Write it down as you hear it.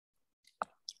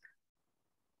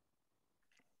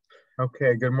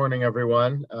Okay, good morning,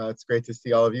 everyone. It's great to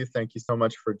see all of you. Thank you so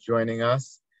much for joining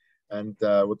us. And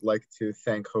would like to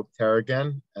thank Hope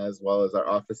Tarragon, as well as our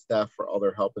office staff, for all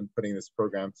their help in putting this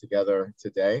program together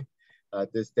today.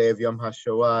 This day of Yom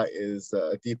Hoshoah is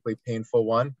a deeply painful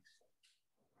one.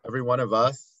 Every one of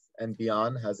us and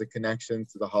beyond has a connection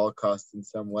to the Holocaust in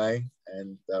some way.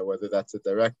 And whether that's a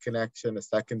direct connection, a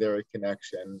secondary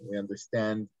connection, we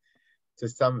understand to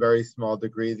some very small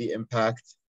degree the impact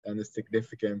and the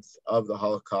significance of the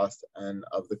Holocaust and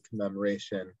of the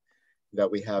commemoration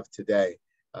that we have today,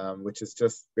 which is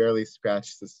just barely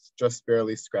scratches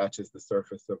the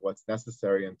surface of what's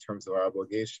necessary in terms of our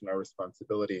obligation, our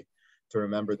responsibility to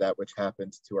remember that which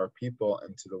happened to our people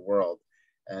and to the world.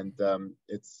 And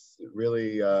it's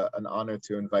really an honor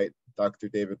to invite Dr.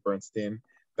 David Bernstein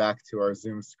back to our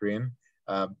Zoom screen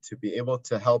to be able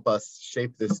to help us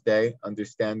shape this day,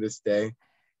 understand this day,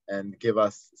 and give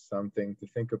us something to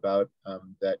think about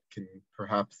that can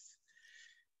perhaps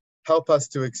help us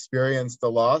to experience the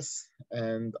loss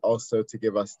and also to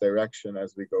give us direction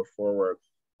as we go forward.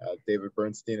 David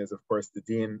Bernstein is, of course, the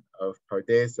Dean of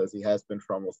Pardes, as he has been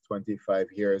for almost 25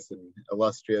 years, an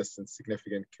illustrious and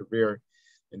significant career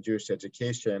in Jewish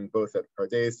education, both at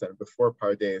Pardes and before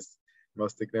Pardes.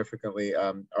 Most significantly,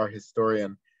 our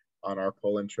historian on our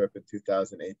Poland trip in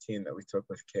 2018 that we took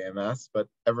with KMS, but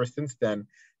ever since then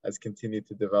has continued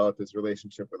to develop his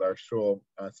relationship with our shul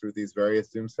through these various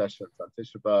Zoom sessions on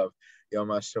Tisha B'Av, Yom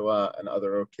HaShoah, and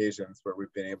other occasions where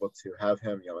we've been able to have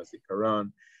him, Yom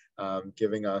HaZikaron,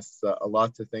 giving us a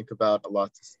lot to think about, a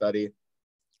lot to study,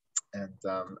 and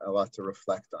a lot to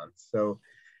reflect on. So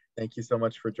thank you so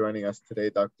much for joining us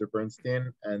today, Dr.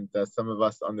 Bernstein. And some of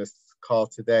us on this call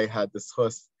today had the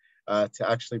zchus to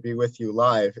actually be with you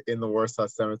live in the Warsaw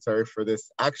Cemetery for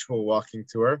this actual walking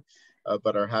tour,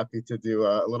 but are happy to do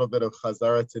a little bit of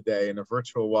chazara today in a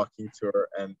virtual walking tour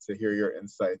and to hear your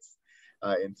insights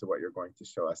into what you're going to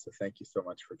show us. So thank you so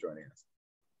much for joining us.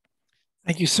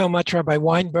 Thank you so much, Rabbi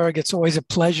Weinberg. It's always a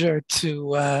pleasure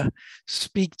to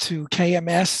speak to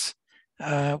KMS,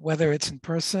 whether it's in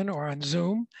person or on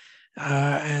Zoom,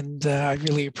 and I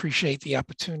really appreciate the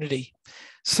opportunity.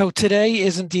 So today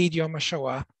is indeed Yom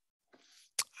HaShoah.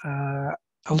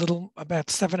 About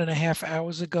 7.5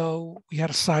 hours ago, we had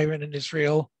a siren in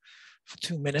Israel for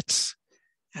 2 minutes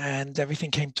and everything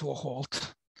came to a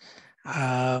halt.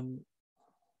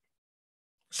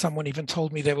 Someone even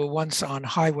told me they were once on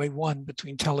Highway 1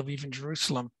 between Tel Aviv and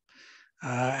Jerusalem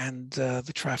and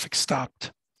the traffic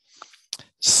stopped.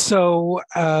 So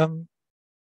at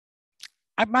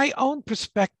my own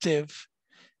perspective,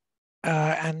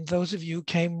 and those of you who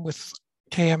came with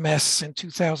KMS in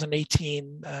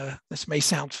 2018, this may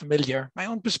sound familiar. My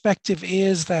own perspective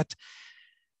is that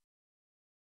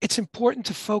it's important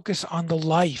to focus on the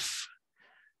life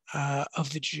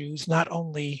of the Jews, not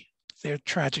only their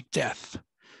tragic death.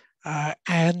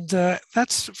 And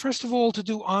that's, first of all, to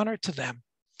do honor to them.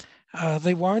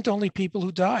 They weren't only people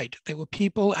who died. They were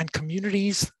people and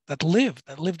communities that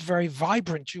lived very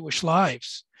vibrant Jewish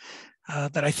lives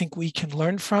that I think we can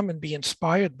learn from and be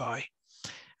inspired by.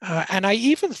 And I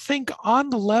even think on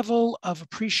the level of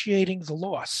appreciating the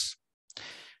loss,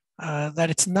 that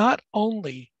it's not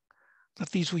only that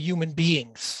these were human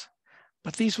beings,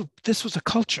 but this was a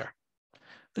culture.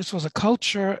 This was a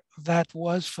culture that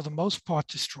was, for the most part,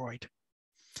 destroyed.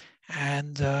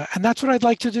 And that's what I'd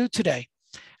like to do today.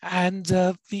 And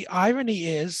the irony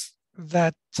is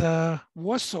that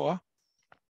Warsaw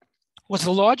was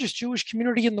the largest Jewish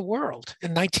community in the world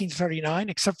in 1939,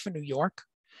 except for New York.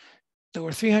 There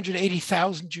were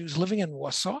 380,000 Jews living in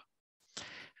Warsaw,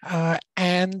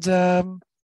 and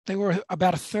they were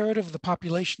about 1/3 of the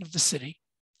population of the city.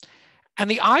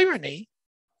 And the irony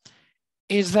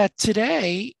is that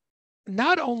today,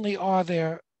 not only are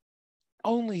there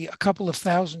only a couple of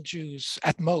thousand Jews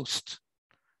at most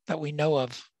that we know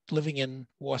of living in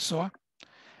Warsaw,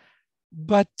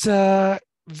 but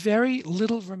very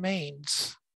little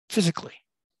remains physically.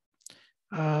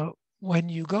 When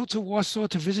you go to Warsaw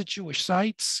to visit Jewish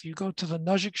sites, you go to the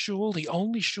Nozik Shul, the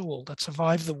only shul that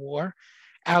survived the war,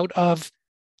 out of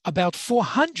about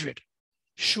 400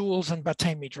 shuls and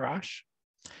batei midrash.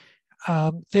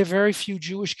 There are very few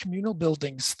Jewish communal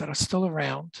buildings that are still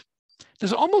around.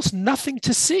 There's almost nothing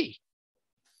to see.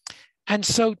 And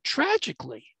so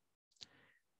tragically,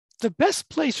 the best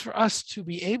place for us to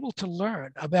be able to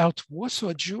learn about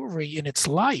Warsaw Jewry in its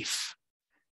life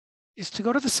is to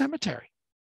go to the cemetery.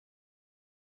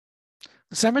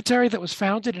 The cemetery that was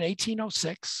founded in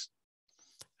 1806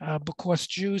 because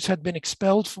Jews had been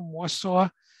expelled from Warsaw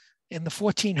in the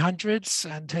 1400s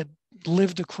and had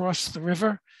lived across the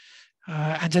river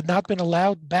and had not been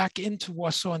allowed back into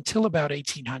Warsaw until about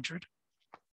 1800.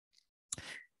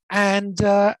 And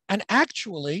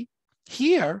actually,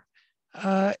 here,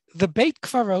 the Beit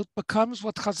Kvarot becomes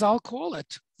what Chazal call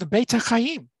it, the Beit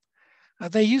HaChaim.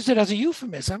 They use it as a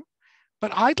euphemism,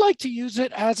 but I'd like to use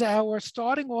it as our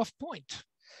starting off point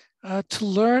to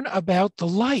learn about the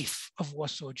life of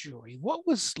Warsaw Jewry. What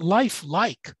was life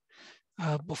like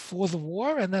before the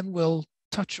war? And then we'll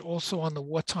touch also on the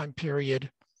wartime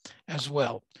period as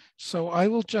well. So I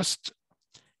will just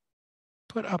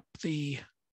put up the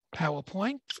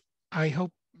PowerPoint. I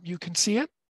hope you can see it.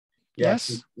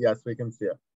 Yes? Yes, we can see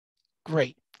it.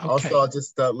 Great. Okay. Also, I'll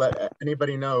just let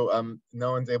anybody know,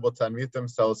 no one's able to unmute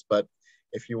themselves, but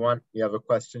if you have a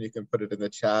question, you can put it in the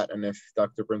chat. And if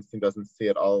Dr. Bernstein doesn't see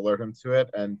it, I'll alert him to it.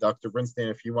 And Dr. Bernstein,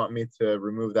 if you want me to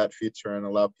remove that feature and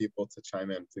allow people to chime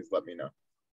in, please let me know.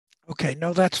 Okay,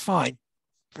 no, that's fine.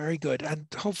 Very good. And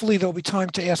hopefully there'll be time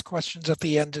to ask questions at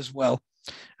the end as well.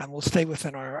 And we'll stay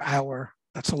within our hour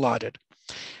that's allotted.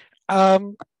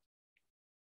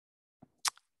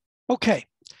 Okay,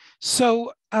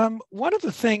 so one of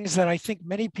the things that I think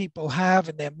many people have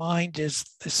in their mind is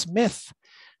this myth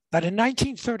that in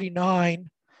 1939,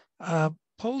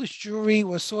 Polish Jewry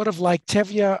was sort of like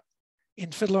Tevye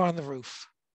in Fiddler on the Roof.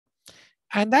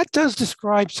 And that does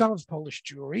describe some of Polish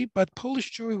Jewry, but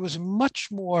Polish Jewry was much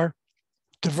more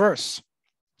diverse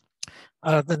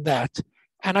than that.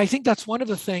 And I think that's one of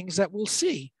the things that we'll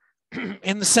see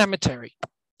in the cemetery.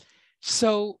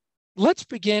 So let's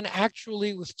begin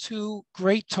actually with two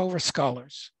great Torah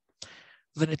scholars,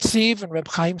 the Netziv and Reb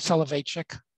Chaim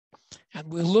Soloveitchik. And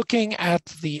we're looking at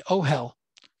the Ohel,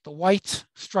 the white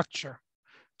structure,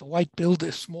 the white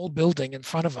small building in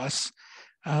front of us,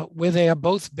 where they are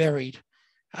both buried.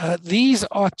 These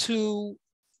are two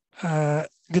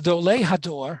Gedolei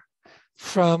Hador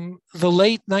from the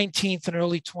late 19th and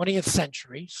early 20th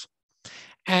centuries.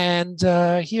 And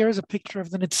here is a picture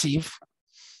of the Netziv.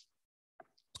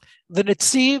 The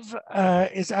Netziv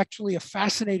is actually a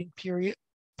fascinating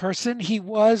person. He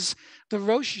was the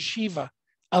Rosh Yeshiva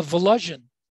of Volozhin,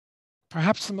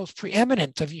 perhaps the most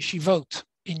preeminent of yeshivot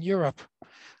in Europe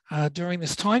during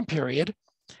this time period.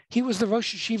 He was the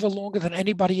Rosh Yeshiva longer than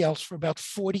anybody else for about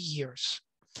 40 years.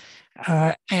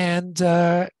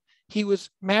 And he was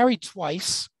married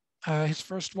twice. His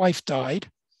first wife died.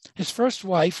 His first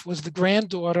wife was the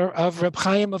granddaughter of Reb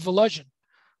Chaim of Volozhin,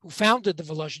 who founded the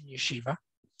Volozhin Yeshiva.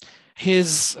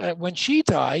 When she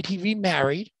died, he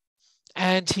remarried,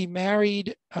 and he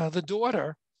married the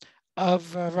daughter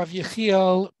of Rav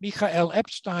Yechiel Michael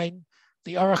Epstein,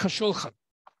 the Aruch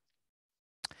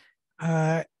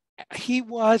HaShulchan. He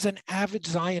was an avid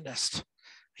Zionist.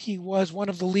 He was one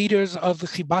of the leaders of the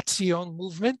Chibat Zion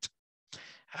movement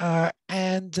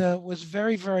and was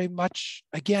very, very much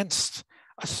against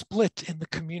a split in the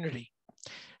community.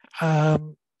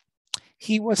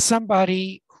 He was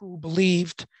somebody who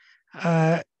believed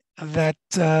that,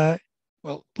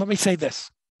 well, let me say this.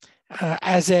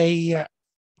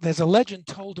 There's a legend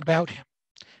told about him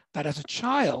that as a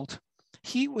child,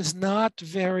 he was not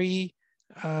very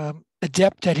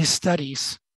adept at his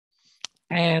studies.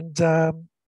 And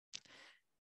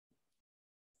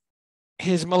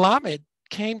his Melamed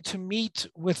came to meet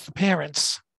with the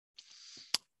parents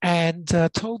and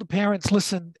told the parents,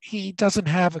 listen, he doesn't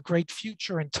have a great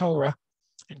future in Torah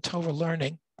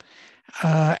learning.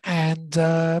 And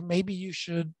maybe you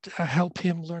should help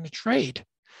him learn a trade.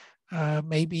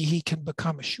 Maybe he can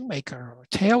become a shoemaker or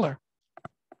a tailor.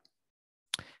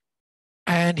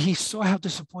 And he saw how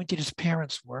disappointed his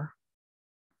parents were.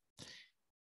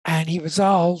 And he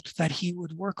resolved that he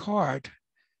would work hard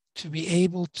to be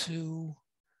able to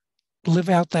live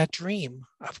out that dream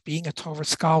of being a Torah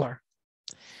scholar.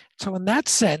 So in that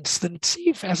sense, the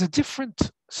Netziv has a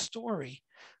different story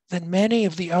than many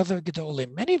of the other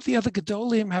Gedolim. Many of the other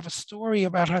Gedolim have a story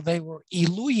about how they were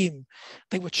Iluyim,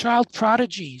 they were child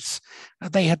prodigies.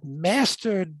 They had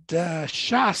mastered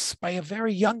Shas by a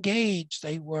very young age.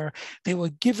 They were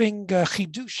giving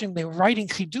Chidushim, they were writing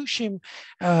Chidushim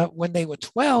when they were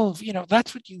 12. You know,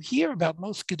 that's what you hear about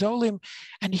most Gedolim.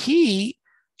 And he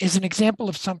is an example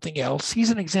of something else. He's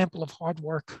an example of hard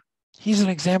work. He's an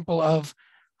example of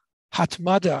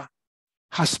Hasmada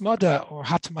or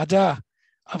Hatmada,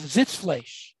 of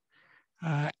Sitzfleisch.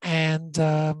 And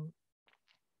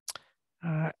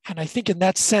I think in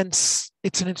that sense,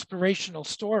 it's an inspirational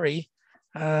story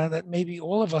that maybe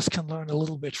all of us can learn a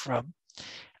little bit from.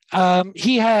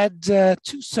 He had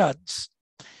two sons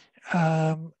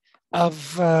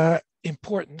of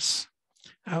importance.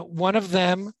 One of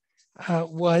them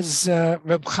was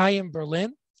Reb Chaim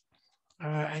Berlin,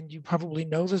 and you probably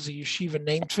know there's a yeshiva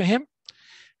named for him.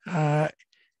 And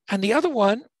the other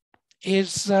one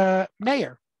is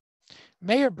Meir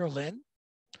Berlin,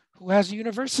 who has a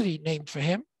university named for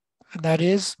him, and that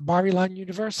is Bar Ilan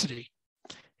University.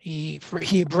 He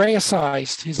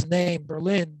Hebraicized his name,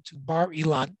 Berlin, to Bar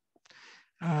Ilan.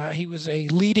 He was a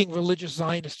leading religious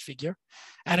Zionist figure,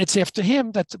 and it's after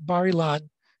him that Bar Ilan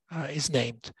is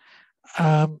named.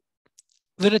 The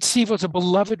Netziv was a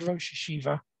beloved Rosh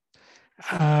Yeshiva,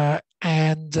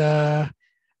 and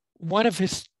one of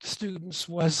his students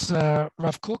was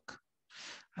Rav Kook.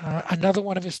 Another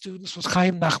one of his students was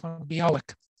Chaim Nachman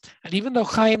Bialik. And even though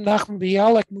Chaim Nachman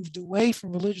Bialik moved away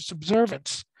from religious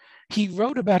observance, he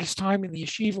wrote about his time in the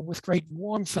yeshiva with great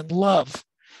warmth and love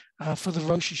for the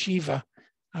Rosh Yeshiva,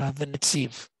 the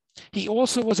Netziv. He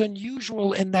also was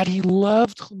unusual in that he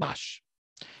loved Chumash.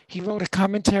 He wrote a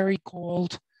commentary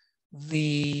called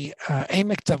the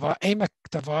Emek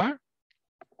Davar,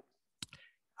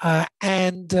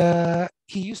 and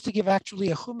he used to give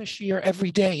actually a Chumash year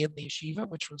every day in the yeshiva,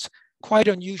 which was quite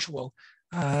unusual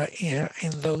in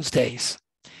those days.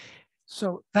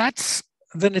 So that's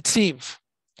the Netziv.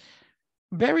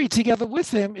 Buried together with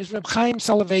him is Reb Chaim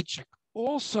Soloveitchik,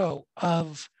 also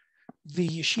of the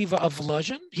yeshiva of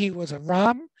Lozhin. He was a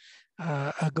Ram,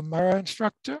 a Gemara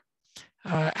instructor,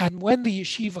 and when the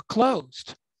yeshiva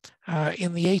closed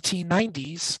in the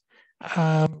 1890s,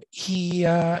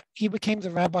 he became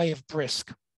the rabbi of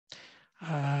Brisk,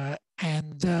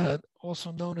 and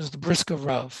also known as the Brisker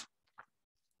Rav.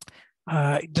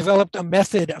 Developed a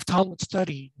method of Talmud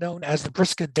study known as the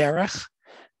Brisker Derech,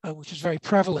 which is very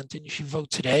prevalent in yeshivot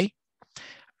today.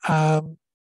 But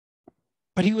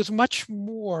he was much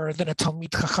more than a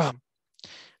Talmid Chacham.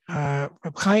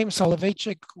 Reb Chaim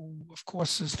Soloveitchik, who of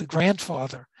course is the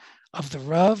grandfather of the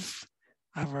Rav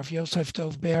Yosef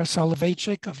Dov Ber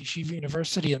Soloveitchik of Yeshiva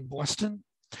University in Boston.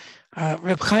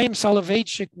 Reb Chaim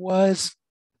Soloveitchik was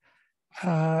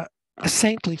a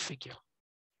saintly figure.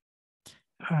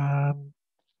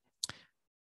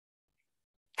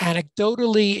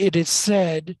 Anecdotally, it is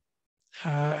said,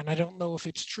 and I don't know if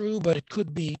it's true, but it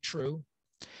could be true,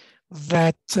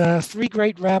 that three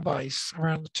great rabbis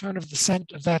around the turn of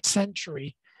that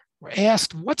century were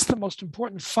asked, what's the most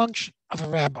important function of a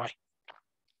rabbi?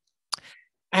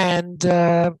 And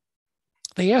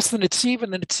they asked the Netziv,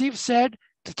 and the Netziv said,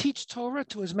 to teach Torah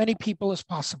to as many people as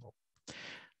possible.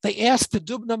 They asked the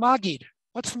Dubna Magid,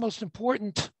 what's the most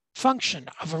important function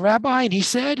of a rabbi? And he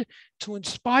said, to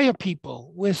inspire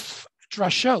people with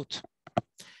drashot.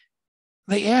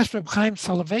 They asked Reb Chaim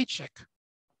Soloveitchik,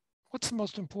 what's the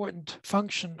most important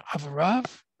function of a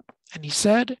Rav? And he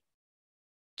said,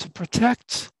 to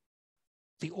protect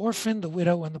the orphan, the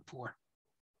widow, and the poor.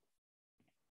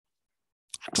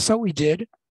 So he did.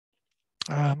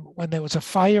 When there was a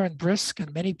fire in Brisk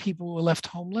and many people were left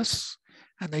homeless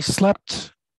and they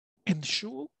slept in the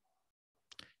shul,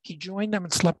 he joined them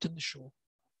and slept in the shul.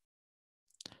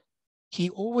 He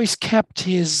always kept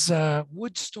his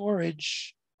wood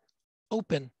storage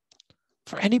open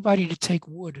for anybody to take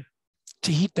wood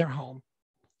to heat their home.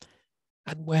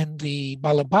 And when the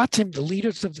Balabatim, the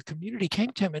leaders of the community,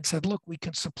 came to him and said, look, we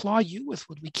can supply you with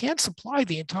wood. We can't supply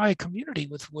the entire community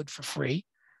with wood for free.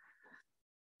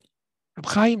 Reb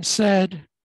Chaim said,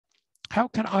 how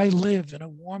can I live in a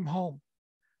warm home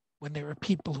when there are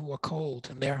people who are cold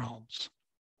in their homes?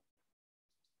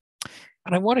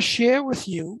 And I want to share with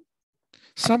you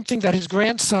something that his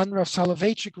grandson, Rav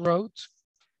Soloveitchik, wrote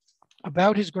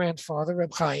about his grandfather,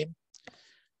 Reb Chaim.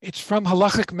 It's from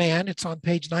Halachic Man. It's on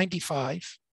page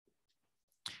 95.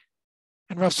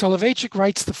 And Rav Soloveitchik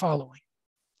writes the following.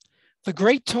 The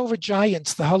great Torah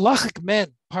giants, the Halachic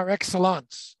men par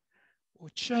excellence, were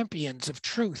champions of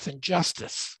truth and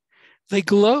justice. They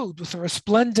glowed with a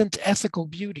resplendent ethical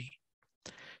beauty.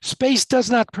 Space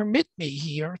does not permit me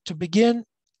here to begin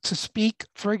to speak,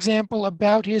 for example,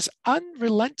 about his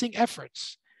unrelenting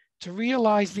efforts to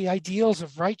realize the ideals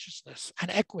of righteousness and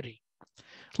equity.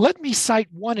 Let me cite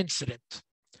one incident.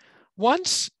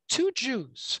 Once, two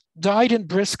Jews died in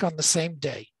Brisk on the same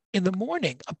day. In the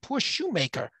morning, a poor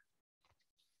shoemaker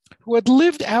who had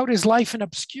lived out his life in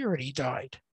obscurity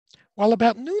died, while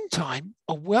about noontime,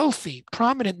 a wealthy,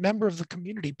 prominent member of the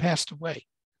community passed away.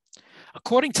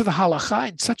 According to the halacha,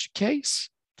 in such a case,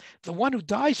 the one who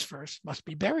dies first must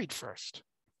be buried first.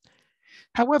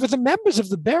 However, the members of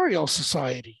the burial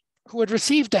society, who had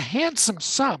received a handsome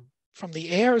sum from the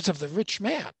heirs of the rich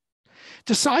man,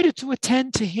 decided to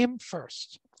attend to him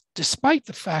first, despite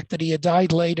the fact that he had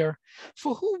died later,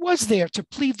 for who was there to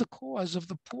plead the cause of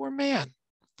the poor man?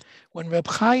 When Reb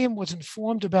Chaim was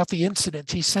informed about the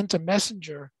incident, he sent a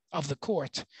messenger of the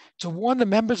court to warn the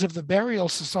members of the burial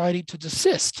society to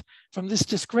desist from this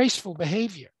disgraceful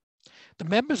behavior. The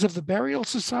members of the burial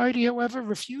society, however,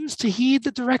 refused to heed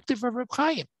the directive of Reb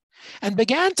Chaim and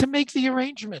began to make the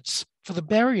arrangements for the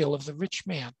burial of the rich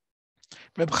man.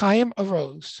 Reb Chaim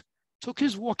arose, took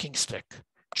his walking stick,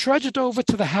 trudged over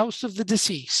to the house of the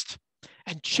deceased,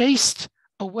 and chased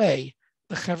away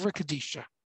the Chevra Kadisha.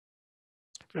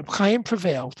 Reb Chaim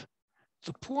prevailed.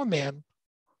 The poor man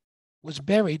was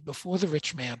buried before the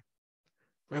rich man.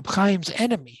 Reb Chaim's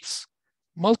enemies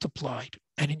multiplied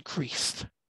and increased.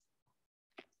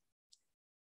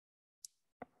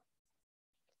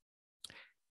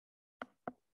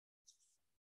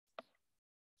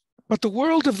 But the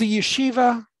world of the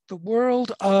yeshiva, the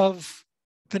world of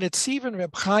the Netziv and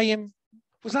Reb Chaim,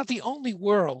 was not the only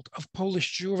world of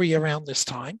Polish Jewry around this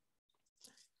time.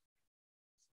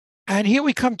 And here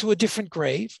we come to a different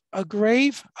grave, a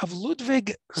grave of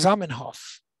Ludwig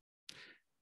Zamenhof.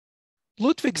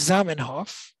 Ludwig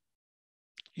Zamenhof,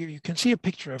 here you can see a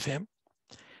picture of him,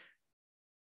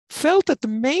 felt that the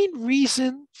main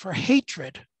reason for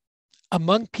hatred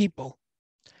among people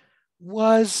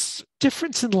was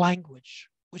difference in language,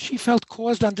 which he felt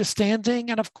caused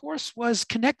understanding and of course was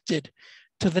connected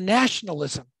to the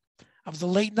nationalism of the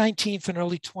late 19th and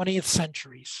early 20th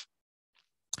centuries.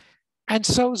 And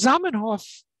so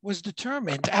Zamenhof was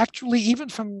determined, actually even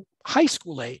from high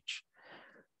school age,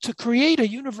 to create a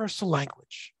universal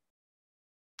language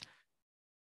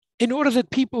in order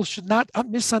that people should not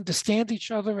misunderstand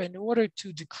each other, in order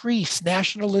to decrease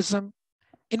nationalism,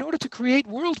 in order to create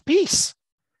world peace.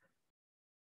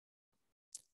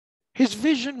 His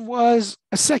vision was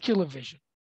a secular vision,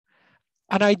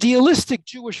 an idealistic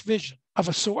Jewish vision of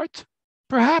a sort,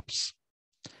 perhaps,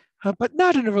 but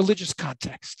not in a religious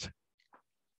context.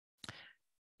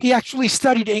 He actually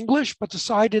studied English, but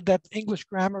decided that English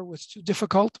grammar was too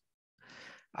difficult.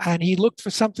 And he looked for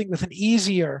something with an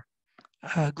easier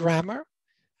grammar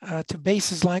to base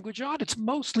his language on. It's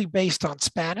mostly based on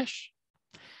Spanish.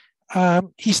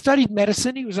 He studied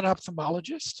medicine. He was an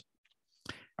ophthalmologist.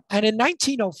 And in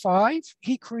 1905,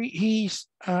 he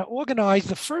organized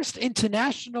the first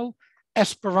international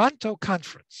Esperanto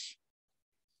conference.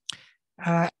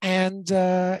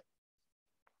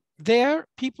 There,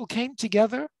 people came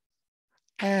together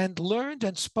and learned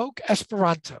and spoke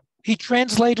Esperanto. He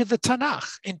translated the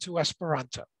Tanakh into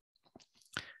Esperanto.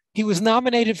 He was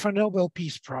nominated for a Nobel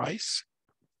Peace Prize.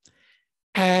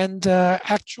 And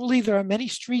actually, there are many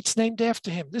streets named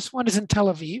after him. This one is in Tel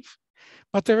Aviv,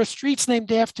 but there are streets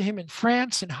named after him in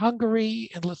France, in Hungary,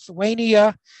 in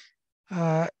Lithuania,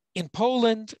 in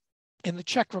Poland, in the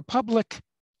Czech Republic,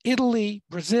 Italy,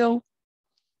 Brazil.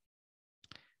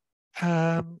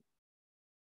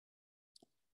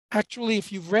 Actually,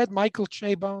 if you've read Michael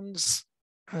Chabon's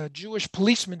Jewish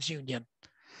Policemen's Union,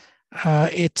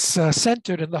 it's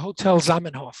centered in the Hotel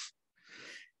Zamenhof,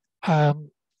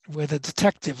 where the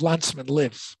detective Lanzmann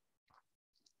lives.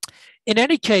 In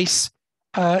any case,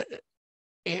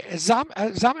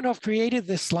 Zamenhof created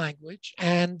this language,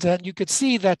 and you could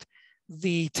see that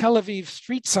the Tel Aviv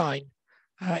street sign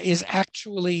is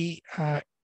actually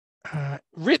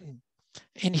written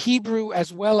in Hebrew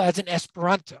as well as in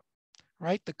Esperanto,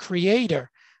 right? The creator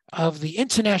of the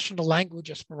international language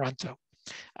Esperanto.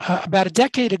 About a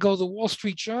decade ago, the Wall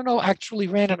Street Journal actually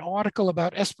ran an article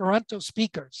about Esperanto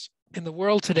speakers in the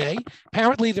world today.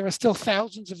 Apparently, there are still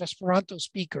thousands of Esperanto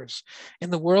speakers in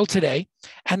the world today,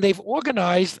 and they've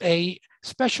organized a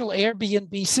special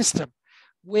Airbnb system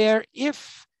where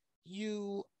if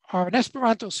you are an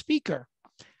Esperanto speaker,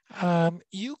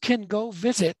 you can go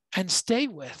visit and stay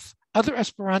with other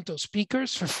Esperanto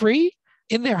speakers for free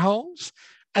in their homes,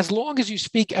 as long as you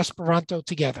speak Esperanto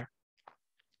together.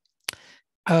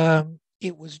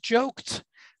 It was joked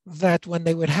that when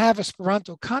they would have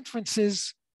Esperanto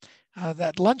conferences,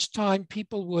 that lunchtime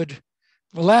people would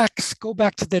relax, go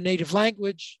back to their native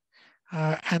language,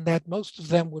 and that most of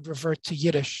them would revert to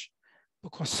Yiddish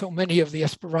because so many of the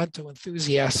Esperanto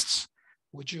enthusiasts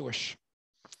were Jewish.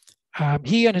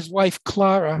 He and his wife,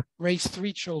 Clara, raised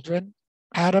 3 children,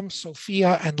 Adam,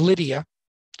 Sophia, and Lydia,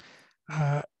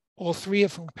 all 3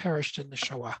 of whom perished in the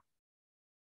Shoah.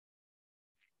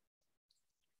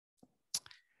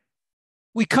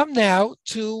 We come now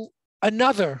to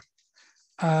another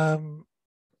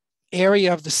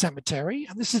area of the cemetery,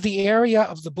 and this is the area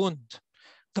of the Bund.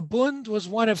 The Bund was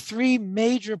one of 3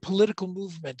 major political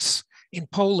movements in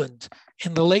Poland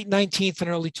in the late 19th and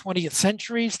early 20th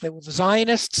centuries. There were the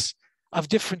Zionists of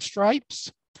different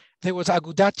stripes. There was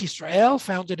Agudat Yisrael,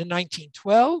 founded in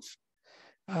 1912,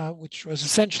 which was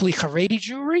essentially Haredi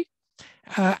Jewry.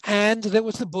 And there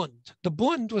was the Bund. The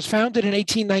Bund was founded in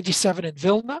 1897 in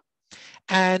Vilna,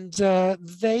 and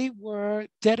they were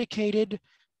dedicated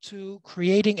to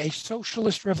creating a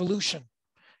socialist revolution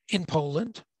in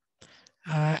Poland.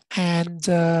 And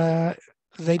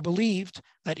they believed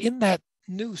that in that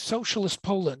new socialist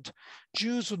Poland,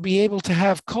 Jews would be able to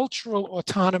have cultural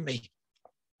autonomy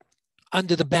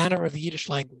under the banner of the Yiddish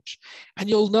language. And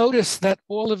you'll notice that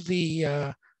all of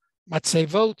the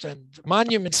matzevot and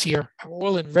monuments here are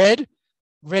all in red,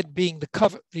 red being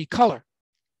the color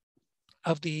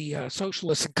of the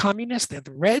socialists and communists. They're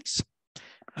the reds.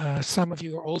 Some of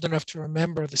you are old enough to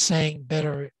remember the saying,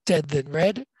 better dead than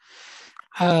red.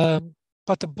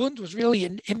 But the Bund was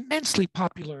really immensely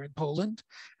popular in Poland.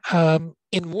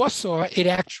 In Warsaw, it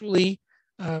actually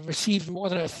received more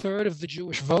than a third of the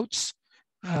Jewish votes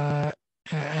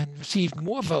and received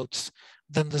more votes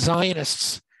than the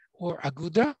Zionists or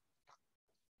Aguda.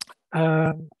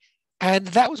 And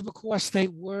that was because they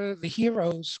were the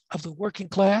heroes of the working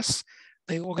class.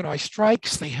 They organized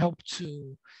strikes. They helped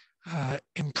to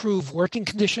improve working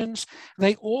conditions.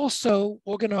 They also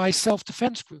organized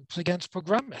self-defense groups against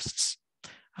pogromists.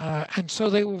 And so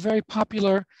they were very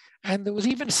popular. And there was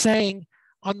even a saying,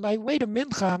 on my way to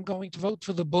Mincha, I'm going to vote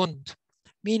for the Bund,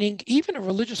 meaning even a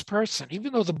religious person,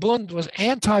 even though the Bund was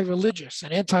anti-religious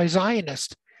and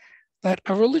anti-Zionist, that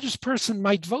a religious person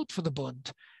might vote for the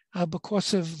Bund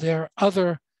because of their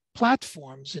other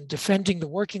platforms in defending the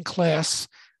working class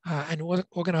and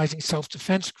organizing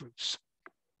self-defense groups.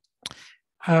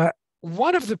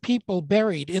 One of the people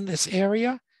buried in this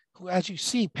area, who, as you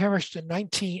see, perished in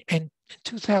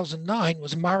 2009,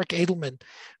 was Marek Edelman.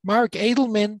 Marek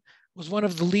Edelman was one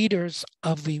of the leaders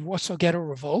of the Warsaw Ghetto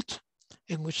Revolt,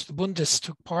 in which the Bundists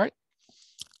took part,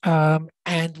 and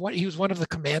he was one of the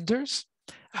commanders.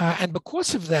 And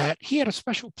because of that, he had a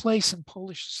special place in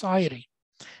Polish society.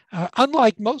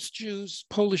 Unlike most Jews,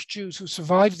 Polish Jews who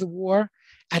survived the war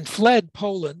and fled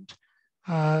Poland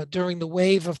during the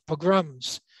wave of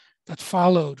pogroms that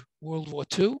followed World War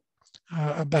II,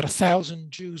 about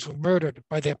 1,000 Jews were murdered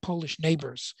by their Polish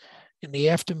neighbors in the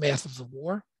aftermath of the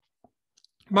war.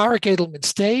 Marek Edelman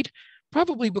stayed,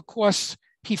 probably because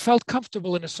he felt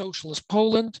comfortable in a socialist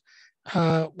Poland,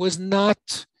 was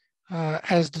not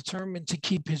as determined to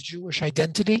keep his Jewish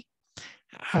identity,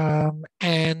 and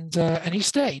he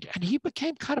stayed. And he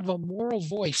became kind of a moral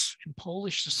voice in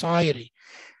Polish society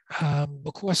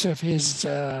because of his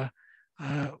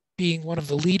being one of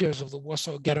the leaders of the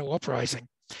Warsaw Ghetto Uprising.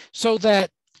 So that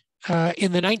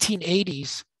in the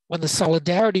 1980s, when the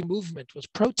Solidarity movement was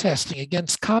protesting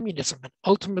against communism and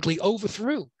ultimately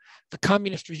overthrew the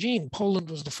communist regime, Poland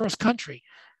was the first country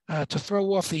to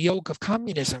throw off the yoke of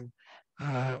communism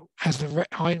as the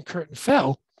Iron Curtain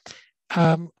fell.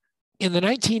 In the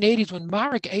 1980s, when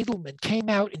Marek Edelman came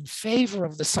out in favor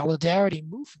of the Solidarity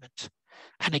movement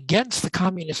and against the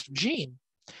communist regime,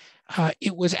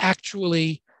 it was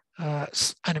actually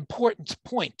an important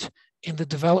point in the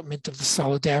development of the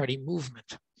Solidarity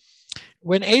movement.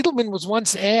 When Edelman was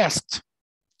once asked,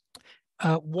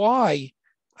 why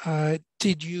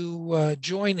did you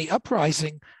join the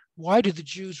uprising? Why did the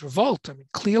Jews revolt? I mean,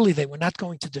 clearly they were not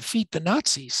going to defeat the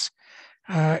Nazis.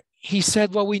 He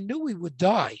said, well, we knew we would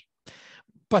die,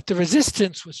 but the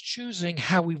resistance was choosing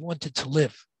how we wanted to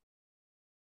live.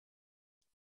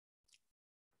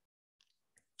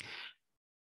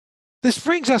 This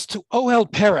brings us to Ohel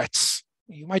Peretz.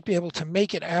 You might be able to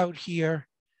make it out here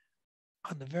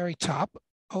on the very top,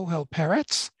 Ohel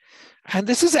Peretz. And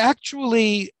this is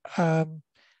actually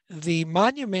the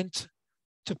monument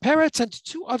to Peretz and to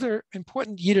two other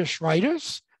important Yiddish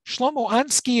writers, Shlomo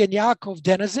Ansky and Yaakov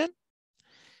Denizen.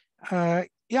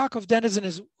 Yaakov Denizen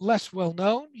is less well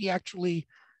known. He actually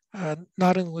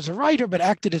not only was a writer, but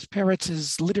acted as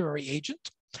Peretz's literary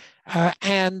agent.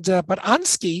 But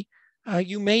Ansky,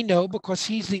 you may know because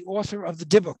he's the author of the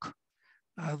Dibbuk.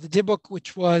 The Dibbuk,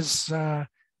 which was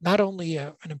not only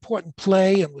an important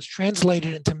play and was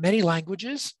translated into many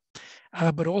languages,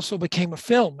 but also became a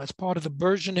film as part of the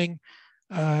burgeoning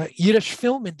Yiddish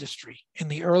film industry in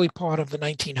the early part of the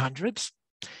 1900s.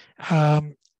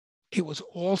 It was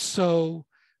also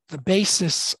the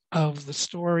basis of the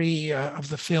story of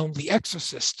the film The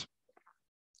Exorcist.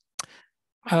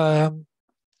 Yud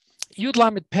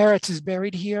Lamed Peretz is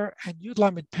buried here, and Yud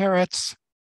Lamed Peretz,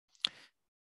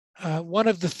 one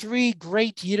of the three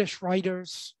great Yiddish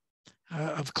writers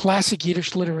of classic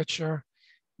Yiddish literature,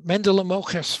 Mendele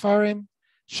Mocher Sfarim,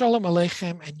 Sholem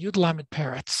Aleichem, and Yud Lamed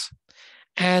Peretz.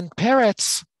 And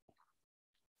Peretz,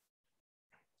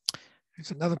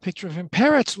 here's another picture of him.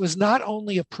 Peretz was not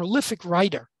only a prolific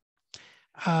writer,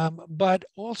 but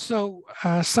also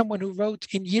someone who wrote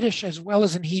in Yiddish as well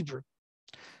as in Hebrew.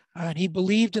 And he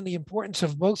believed in the importance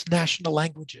of both national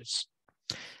languages.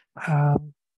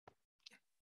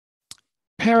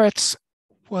 Peretz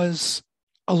was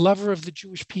a lover of the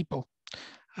Jewish people.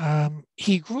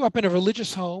 He grew up in a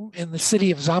religious home in the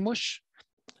city of Zamość.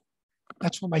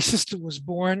 That's where my sister was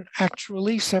born,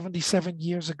 actually, 77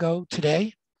 years ago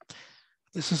today.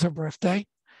 This is her birthday,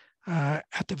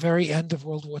 at the very end of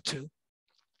World War II.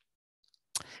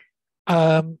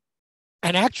 And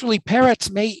actually,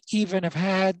 Peretz may even have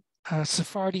had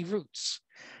Sephardi roots,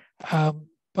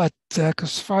 but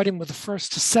because Sephardim were the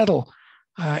first to settle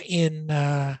in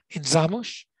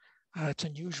Zamość. It's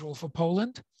unusual for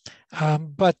Poland.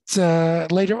 But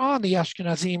later on, the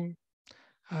Ashkenazim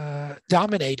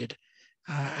dominated,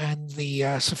 and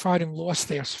the Sephardim lost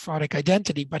their Sephardic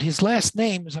identity. But his last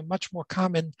name is a much more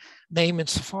common name in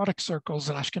Sephardic circles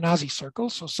than Ashkenazi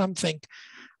circles. So some think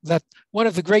that one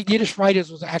of the great Yiddish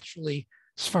writers was actually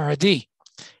Sephardi.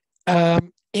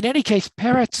 In any case,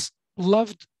 Peretz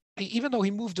loved, even though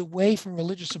he moved away from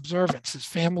religious observance, his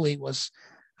family was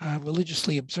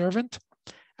religiously observant.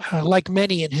 Like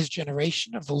many in his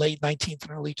generation of the late 19th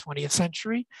and early 20th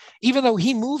century, even though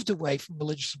he moved away from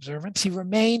religious observance, he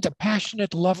remained a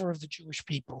passionate lover of the Jewish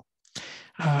people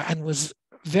and was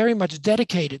very much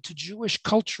dedicated to Jewish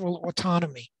cultural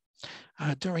autonomy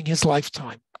during his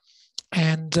lifetime.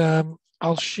 And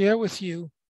I'll share with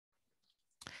you,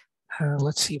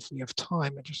 let's see if we have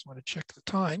time. I just want to check the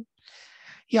time.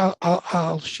 Yeah,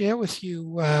 I'll share with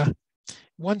you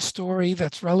one story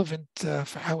that's relevant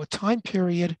for our time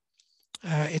period.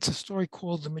 It's a story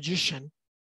called The Magician.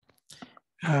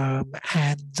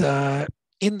 And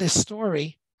in this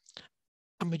story,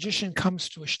 a magician comes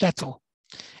to a shtetl,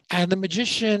 and the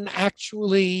magician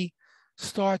actually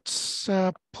starts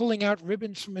pulling out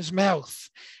ribbons from his mouth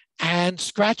and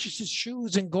scratches his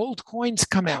shoes, and gold coins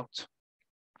come out.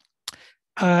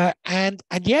 And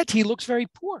yet he looks very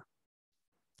poor.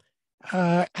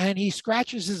 And he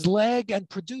scratches his leg and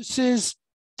produces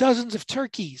dozens of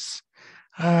turkeys,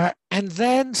 and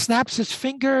then snaps his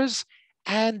fingers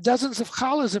and dozens of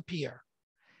challahs appear.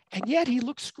 And yet he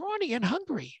looks scrawny and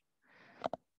hungry.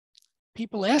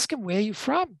 People ask him, where are you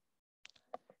from?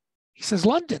 He says,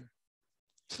 London.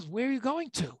 He says, where are you going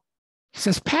to? He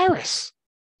says, Paris.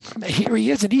 And here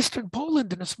he is in Eastern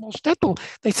Poland in a small shtetl.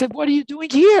 They said, what are you doing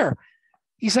here?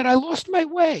 He said, I lost my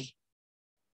way.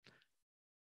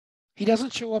 He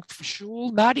doesn't show up for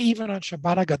shul, not even on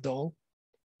Shabbat HaGadol.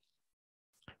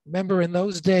 Remember, in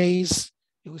those days,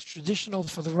 it was traditional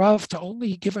for the Rav to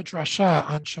only give a drasha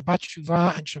on Shabbat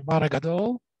Shuvah and Shabbat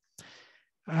HaGadol.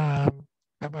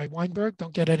 Rabbi Weinberg,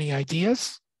 don't get any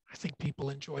ideas. I think people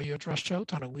enjoy your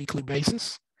drashot on a weekly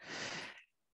basis.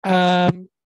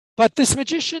 But this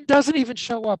magician doesn't even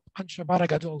show up on Shabbat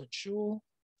HaGadol in shul.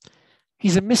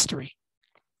 He's a mystery.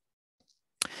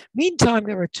 Meantime,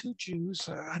 there are two Jews,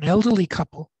 an elderly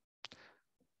couple.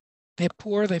 They're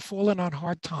poor, they've fallen on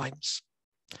hard times.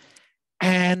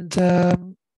 And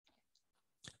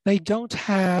they don't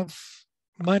have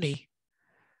money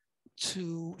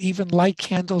to even light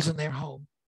candles in their home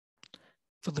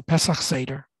for the Pesach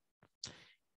Seder.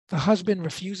 The husband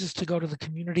refuses to go to the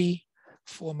community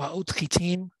for Ma'ot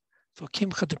Chitim, for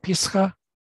Kimcha de Pischa,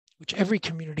 which every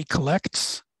community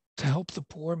collects to help the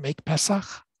poor make Pesach.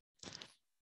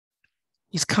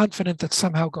 He's confident that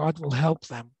somehow God will help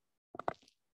them.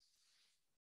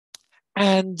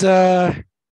 And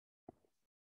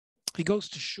he goes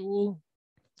to shul,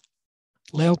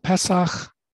 Leil Pesach,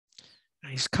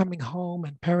 and he's coming home,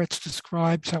 and Peretz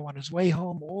describes how on his way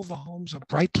home, all the homes are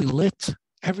brightly lit.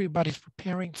 Everybody's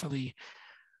preparing for the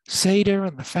Seder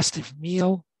and the festive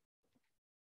meal.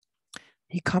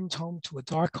 He comes home to a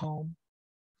dark home.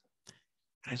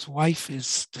 His wife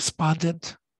is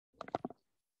despondent,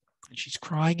 and she's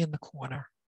crying in the corner.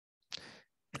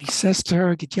 And he says to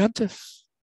her, Gedyantif.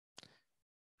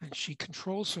 And she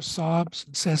controls her sobs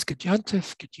and says,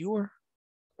 Gedyantif, Gedyur.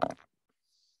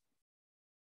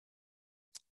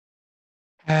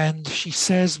 And she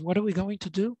says, what are we going to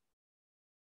do?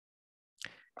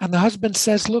 And the husband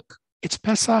says, look, it's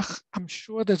Pesach. I'm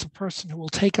sure there's a person who will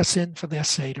take us in for their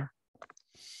Seder.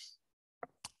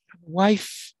 And the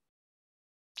wife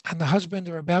and the husband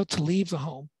are about to leave the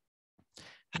home.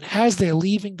 And as they're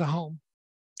leaving the home,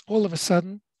 all of a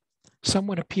sudden,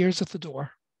 someone appears at the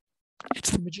door.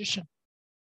 It's the magician.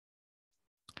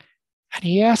 And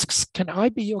he asks, can I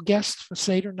be your guest for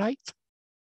Seder night?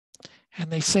 And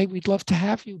they say, we'd love to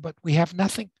have you, but we have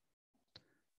nothing.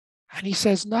 And he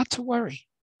says, not to worry.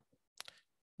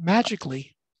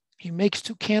 Magically, he makes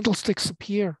two candlesticks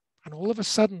appear. And all of a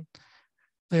sudden,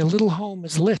 Their little home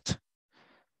is lit.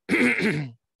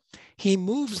 He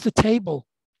moves the table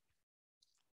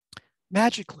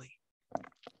magically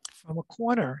from a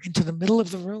corner into the middle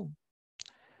of the room,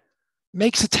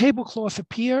 makes a tablecloth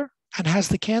appear, and has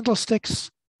the candlesticks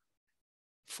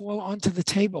fall onto the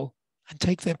table and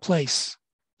take their place.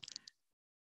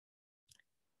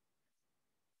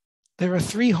 There are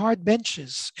 3 hard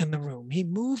benches in the room. He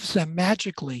moves them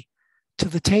magically to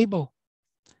the table,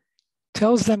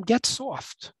 tells them, get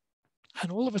soft.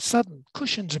 And all of a sudden,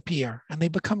 cushions appear and they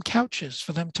become couches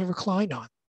for them to recline on.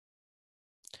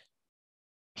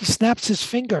 He snaps his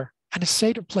finger and a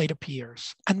Seder plate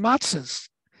appears, and matzahs,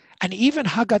 and even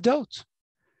Haggadot.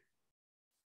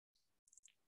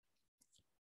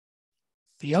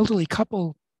 The elderly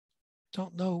couple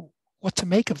don't know what to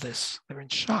make of this. They're in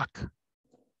shock.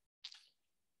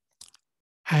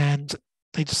 And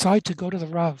they decide to go to the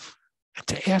Rav and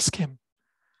to ask him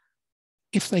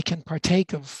if they can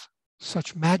partake of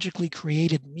such magically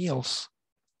created meals.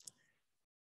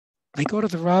 They go to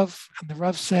the Rav, and the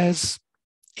Rav says,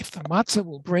 if the matzah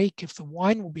will break, if the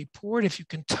wine will be poured, if you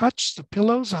can touch the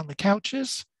pillows on the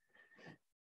couches,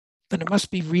 then it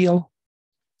must be real,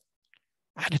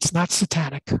 and it's not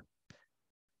satanic,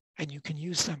 and you can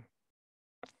use them.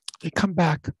 They come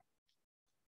back.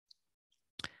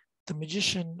 The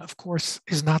magician, of course,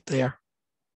 is not there.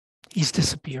 He's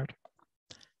disappeared.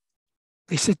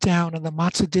 They sit down, and the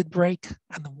matzah did break,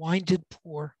 and the wine did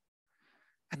pour,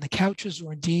 and the couches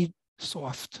were indeed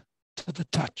soft to the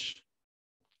touch.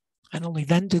 And only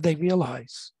then did they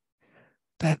realize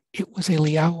that it was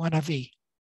Eliyahu Hanavi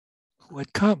who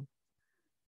had come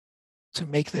to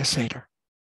make their Seder.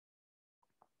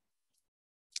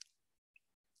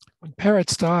 When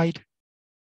Peretz died,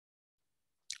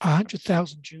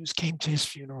 100,000 Jews came to his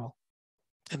funeral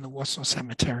in the Warsaw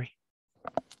cemetery.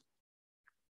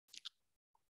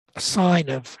 A sign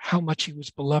of how much he was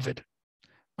beloved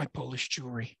by Polish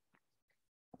Jewry.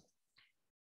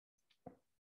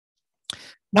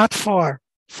 Not far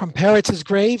from Peretz's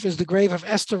grave is the grave of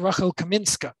Esther Rachel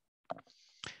Kaminska.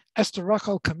 Esther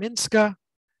Rachel Kaminska,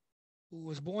 who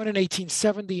was born in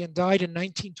 1870 and died in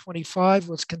 1925,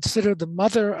 was considered the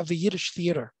mother of the Yiddish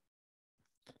theater.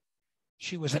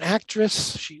 She was an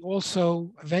actress. She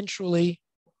also eventually,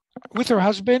 with her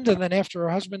husband, and then after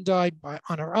her husband died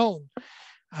on her own,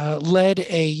 led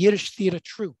a Yiddish theater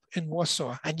troupe in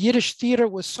Warsaw. And Yiddish theater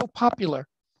was so popular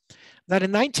that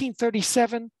in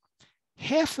 1937,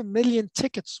 500,000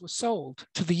 tickets were sold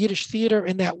to the Yiddish theater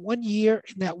in that one year,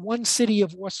 in that one city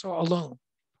of Warsaw alone.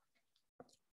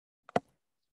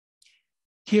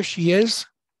 Here she is.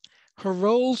 Her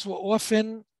roles were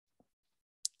often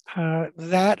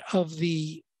that of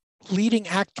the leading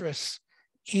actress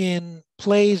in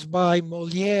plays by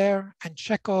Molière and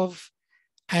Chekhov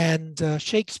and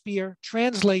Shakespeare,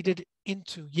 translated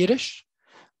into Yiddish.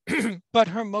 But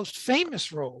her most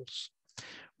famous roles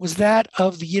was that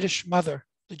of the Yiddish mother,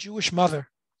 the Jewish mother,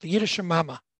 the Yiddish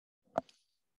mama.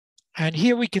 And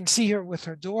here we can see her with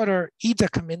her daughter, Ida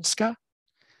Kaminska,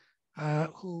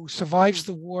 who survives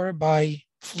the war by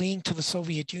fleeing to the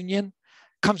Soviet Union,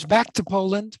 comes back to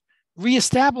Poland,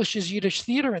 reestablishes Yiddish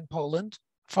theater in Poland,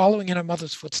 following in her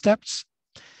mother's footsteps.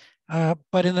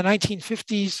 But in the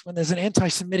 1950s, when there's an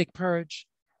anti-Semitic purge,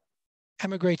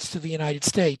 emigrates to the United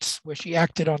States, where she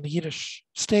acted on the Yiddish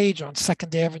stage on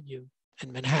 2nd Avenue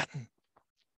in Manhattan.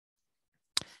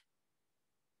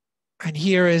 And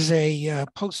here is a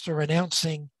poster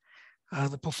announcing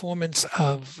the performance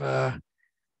of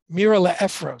Mirala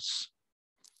Efros,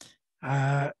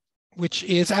 which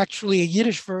is actually a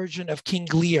Yiddish version of King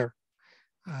Lear,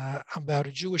 about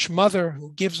a Jewish mother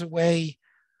who gives away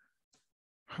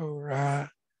her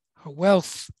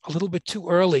wealth a little bit too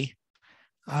early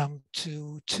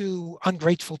to 2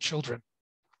 ungrateful children.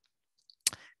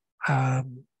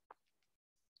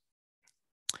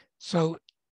 So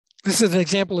this is an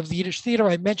example of the Yiddish theater.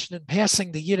 I mentioned in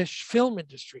passing the Yiddish film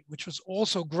industry, which was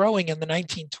also growing in the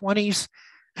 1920s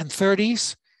and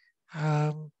 30s.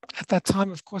 At that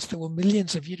time, of course, there were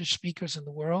millions of Yiddish speakers in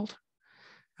the world.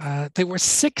 There were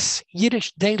 6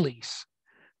 Yiddish dailies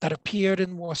that appeared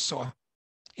in Warsaw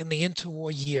in the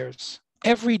interwar years.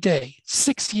 Every day,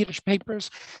 6 Yiddish papers.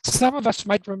 Some of us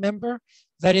might remember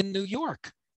that in New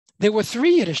York, there were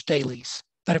 3 Yiddish dailies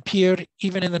that appeared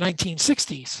even in the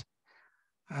 1960s.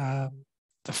 The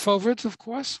Forward, of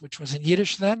course, which was in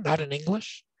Yiddish then, not in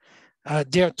English.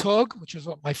 Der Tog, which is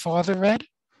what my father read,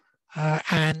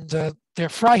 and Der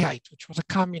Freiheit, which was a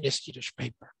communist Yiddish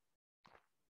paper.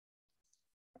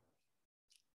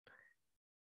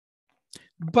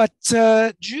 But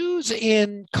Jews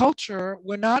in culture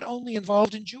were not only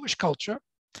involved in Jewish culture.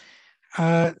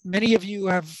 Many of you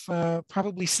have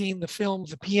probably seen the film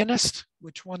The Pianist,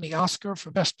 which won the Oscar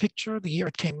for Best Picture the year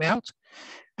it came out.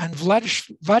 And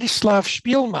Władysław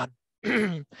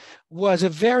Szpilman was a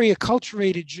very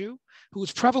acculturated Jew who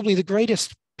was probably the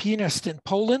greatest pianist in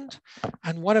Poland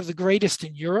and one of the greatest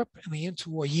in Europe in the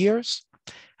interwar years.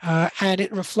 And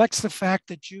it reflects the fact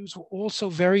that Jews were also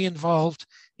very involved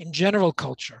in general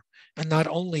culture and not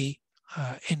only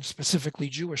in specifically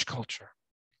Jewish culture.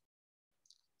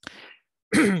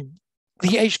 The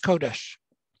Eish Kodesh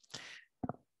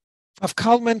of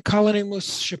Kalman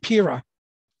Kalanimus Shapira,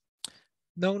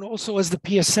 known also as the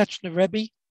Piaseczna Rebbe.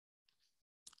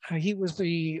 He was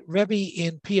the Rebbe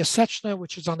in Piaseczna,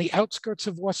 which is on the outskirts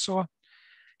of Warsaw.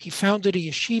 He founded a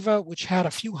yeshiva which had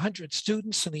a few hundred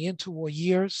students in the interwar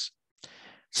years.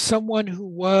 Someone who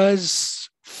was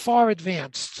far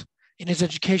advanced in his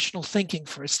educational thinking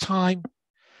for his time.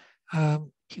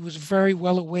 He was very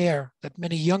well aware that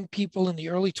many young people in the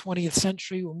early 20th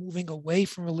century were moving away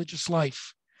from religious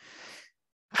life.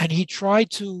 And he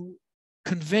tried to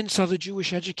convince other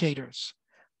Jewish educators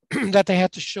that they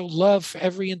had to show love for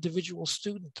every individual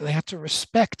student. They had to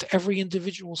respect every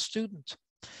individual student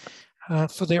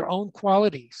for their own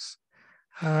qualities.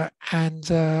 And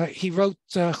he wrote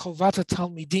Chovata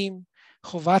Talmidim,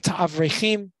 Chovata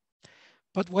Avrechim.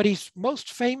 But what he's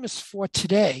most famous for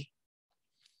today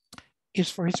is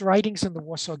for his writings in the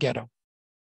Warsaw Ghetto,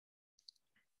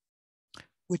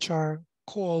 which are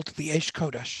called the Eish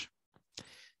Kodesh.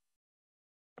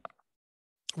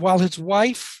 While his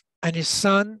wife and his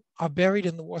son are buried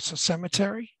in the Warsaw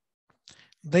Cemetery,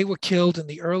 they were killed in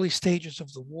the early stages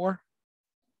of the war.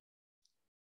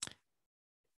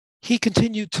 He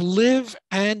continued to live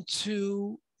and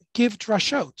to give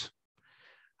drashot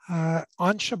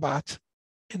on Shabbat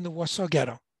in the Warsaw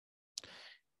Ghetto.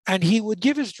 And he would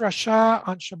give his drasha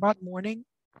on Shabbat morning,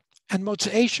 and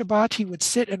Motzei Shabbat, he would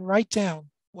sit and write down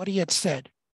what he had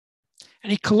said.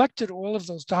 And he collected all of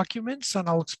those documents, and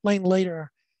I'll explain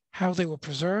later how they were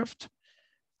preserved.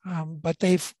 But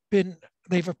they've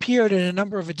appeared in a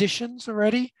number of editions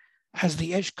already as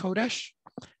the Eish Kodesh.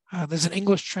 There's an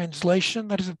English translation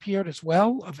that has appeared as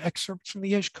well of excerpts from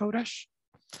the Eish Kodesh.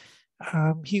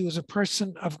 He was a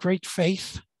person of great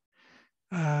faith.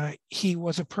 He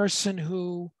was a person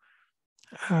who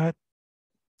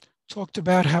talked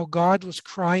about how God was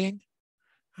crying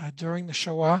during the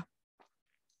Shoah.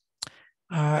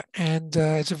 And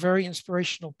is a very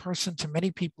inspirational person to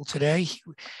many people today.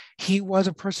 He was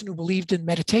a person who believed in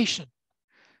meditation.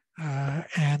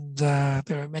 And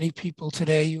there are many people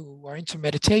today who are into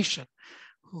meditation,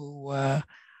 who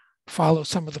follow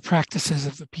some of the practices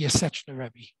of the Piaseczna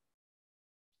Rebbe.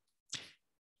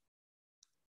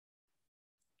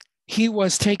 He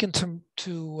was taken to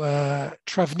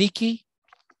Travniki,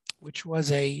 which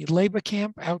was a labor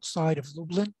camp outside of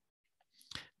Lublin.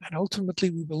 And ultimately,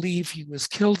 we believe he was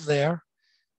killed there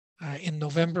in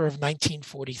November of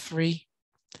 1943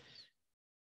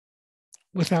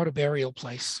 without a burial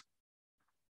place.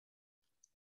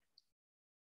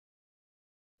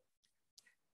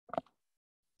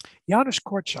 Janusz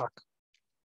Korczak.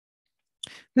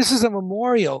 This is a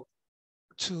memorial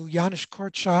to Janusz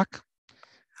Korczak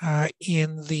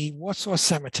in the Warsaw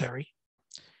Cemetery.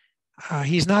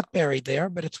 He's not buried there,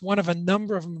 but it's one of a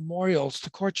number of memorials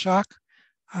to Korczak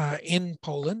in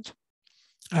Poland.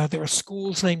 There are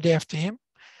schools named after him.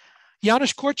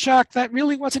 Janusz Korczak, that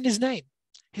really wasn't his name.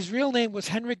 His real name was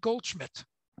Henryk Goldschmidt.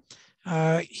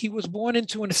 He was born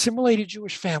into an assimilated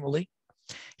Jewish family.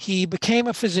 He became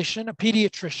a physician, a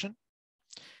pediatrician,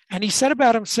 and he said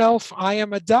about himself, "I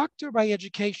am a doctor by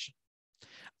education,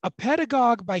 a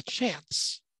pedagogue by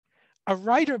chance, a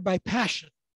writer by passion,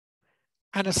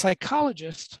 and a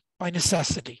psychologist by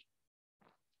necessity."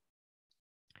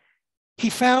 He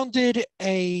founded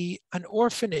an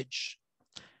orphanage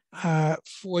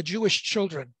for Jewish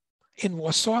children in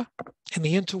Warsaw in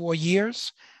the interwar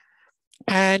years,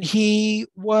 and he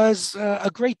was a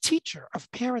great teacher of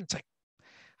parenting.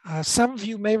 Some of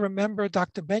you may remember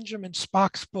Dr. Benjamin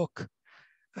Spock's book,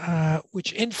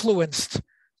 which influenced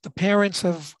the parents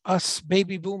of us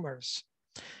baby boomers.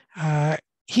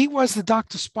 He was the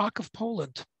Dr. Spock of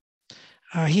Poland.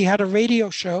 He had a radio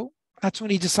show. That's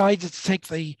when he decided to take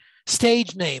the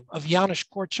stage name of Janusz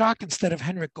Korczak instead of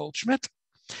Henryk Goldschmidt.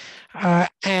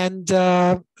 And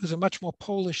it was a much more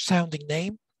Polish sounding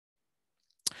name.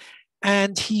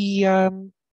 And he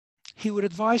would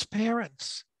advise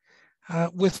parents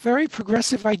with very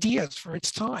progressive ideas for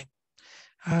its time.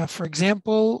 For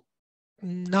example,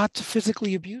 not to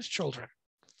physically abuse children,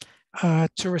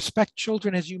 to respect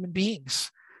children as human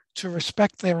beings, to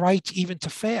respect their right even to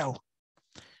fail.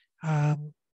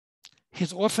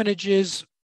 His orphanages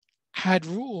had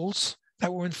rules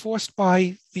that were enforced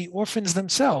by the orphans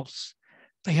themselves.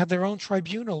 They had their own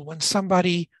tribunal when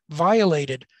somebody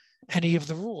violated any of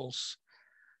the rules.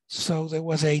 So there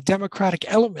was a democratic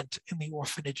element in the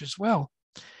orphanage as well.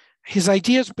 His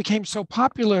ideas became so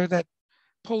popular that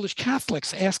Polish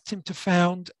Catholics asked him to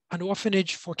found an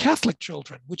orphanage for Catholic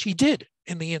children, which he did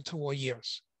in the interwar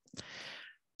years.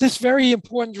 This very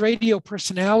important radio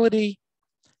personality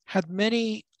had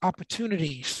many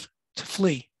opportunities to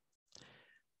flee.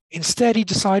 Instead, he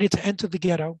decided to enter the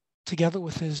ghetto together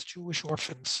with his Jewish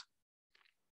orphans.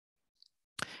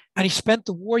 And he spent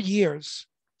the war years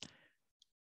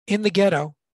in the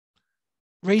ghetto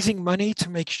raising money to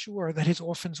make sure that his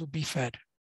orphans would be fed.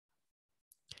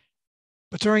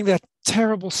 But during that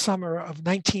terrible summer of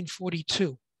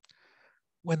 1942,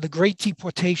 when the great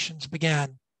deportations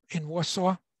began in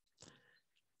Warsaw,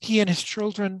 he and his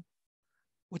children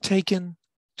were taken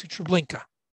to Treblinka.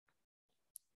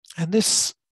 And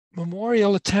this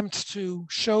memorial attempts to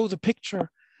show the picture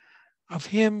of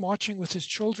him marching with his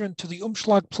children to the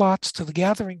Umschlagplatz, to the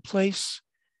gathering place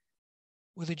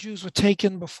where the Jews were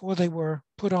taken before they were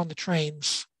put on the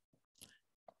trains.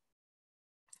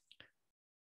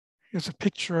 Here's a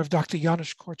picture of Dr.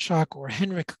 Janusz Korczak, or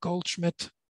Henryk Goldschmidt,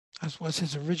 as was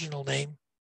his original name.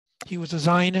 He was a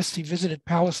Zionist. He visited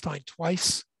Palestine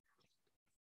twice.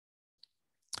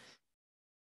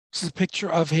 This is a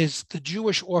picture of the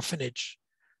Jewish orphanage,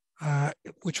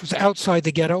 which was outside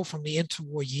the ghetto from the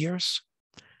interwar years.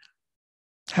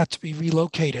 It had to be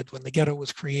relocated when the ghetto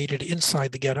was created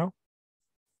inside the ghetto.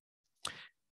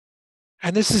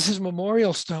 And this is his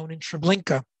memorial stone in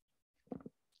Treblinka.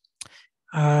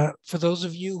 For those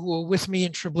of you who are with me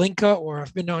in Treblinka or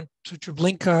have been on to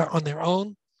Treblinka on their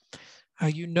own,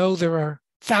 you know there are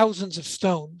thousands of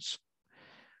stones.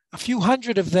 A few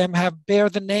hundred of them bear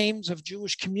the names of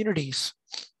Jewish communities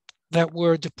that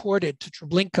were deported to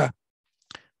Treblinka.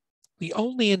 The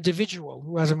only individual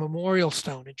who has a memorial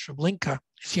stone in Treblinka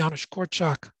is Janusz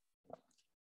Korczak,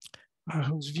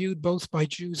 who's viewed both by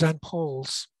Jews and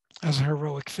Poles as a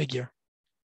heroic figure.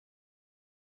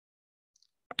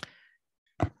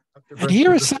 And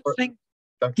here is something.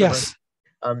 Dr. Yes.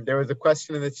 There was a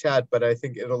question in the chat, but I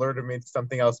think it alerted me to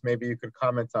something else maybe you could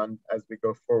comment on as we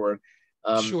go forward.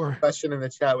 Sure. The question in the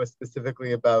chat was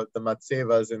specifically about the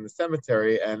matzevas in the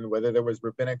cemetery and whether there was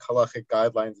rabbinic halachic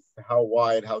guidelines as to how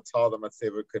wide, how tall the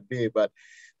matzeva could be. But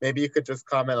maybe you could just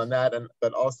comment on that,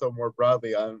 but also more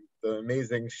broadly on the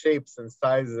amazing shapes and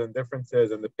sizes and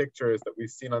differences and the pictures that we've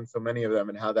seen on so many of them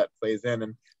and how that plays in,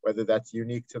 and whether that's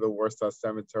unique to the Warsaw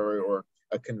Cemetery or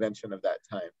a convention of that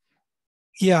time.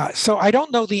 Yeah, so I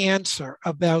don't know the answer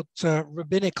about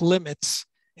rabbinic limits.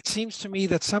 It seems to me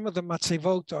that some of the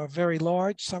matzevot are very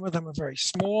large, some of them are very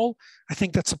small. I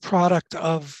think that's a product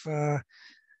of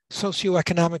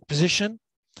socioeconomic position.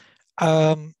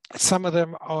 Some of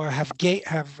them have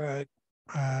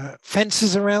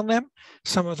fences around them.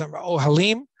 Some of them are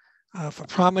ohalim for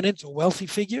prominent or wealthy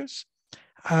figures.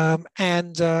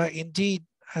 Indeed,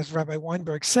 as Rabbi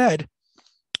Weinberg said,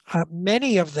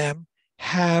 many of them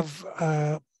have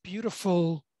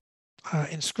beautiful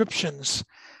inscriptions,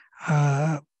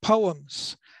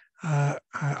 poems,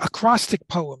 acrostic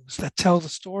poems that tell the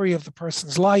story of the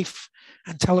person's life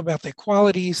and tell about their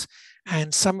qualities.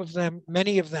 And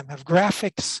many of them have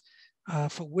graphics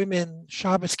for women,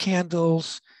 Shabbos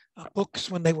candles, books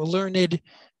when they were learned,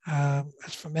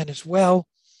 as for men as well,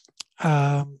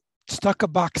 stucco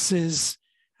boxes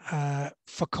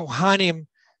for Kohanim,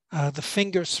 the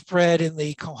finger spread in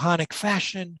the Kohanic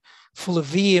fashion, full of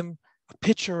viyim, a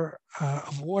pitcher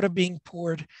of water being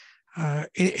poured.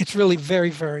 It's really very,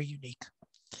 very unique.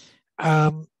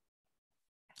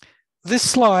 This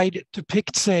slide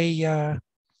depicts a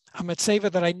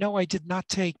matzeva that I know I did not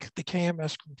take the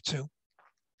KMS group to.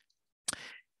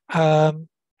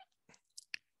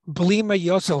 Blima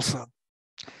Yosselson.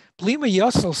 Blima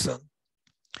Yosselson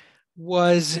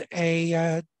was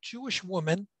a Jewish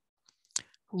woman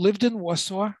who lived in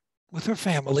Warsaw with her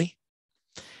family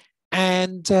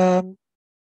and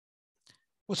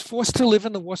was forced to live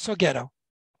in the Warsaw Ghetto.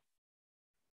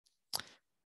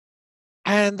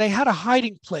 And they had a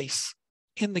hiding place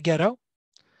in the ghetto,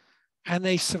 and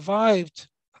they survived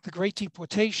the Great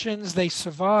Deportations. They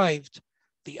survived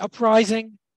the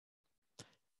uprising.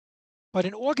 But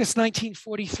in August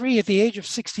 1943, at the age of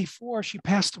 64, she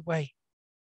passed away.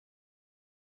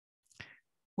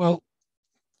 Well,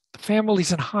 the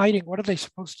family's in hiding. What are they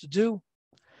supposed to do?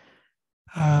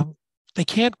 They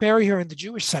can't bury her in the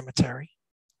Jewish cemetery.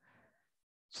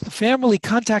 So the family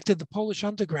contacted the Polish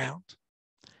underground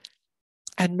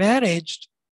and managed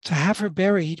to have her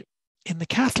buried in the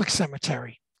Catholic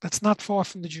cemetery that's not far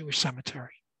from the Jewish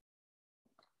cemetery.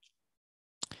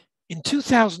 In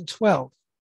 2012,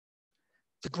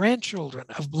 the grandchildren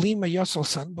of Blima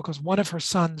Yosselson, because one of her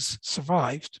sons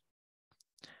survived,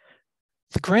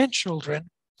 the grandchildren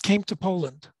came to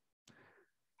Poland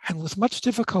and with much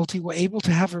difficulty were able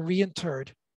to have her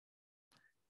reinterred.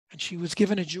 And she was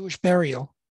given a Jewish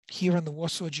burial here in the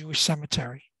Warsaw Jewish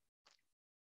Cemetery.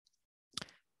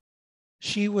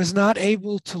 She was not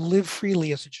able to live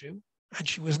freely as a Jew, and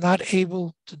she was not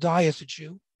able to die as a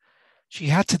Jew. She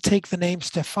had to take the name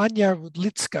Stefania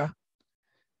Rudlicka.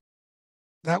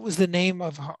 That was the name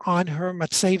of her, on her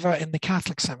matseva in the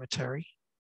Catholic cemetery,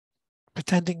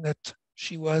 pretending that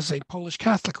she was a Polish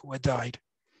Catholic who had died.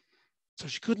 So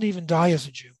she couldn't even die as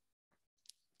a Jew.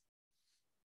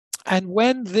 And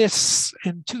when this,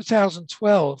 in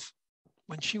 2012,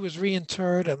 when she was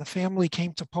reinterred and the family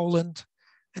came to Poland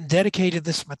and dedicated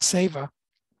this matseva,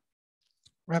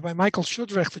 Rabbi Michael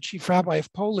Shudrich, the chief rabbi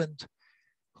of Poland,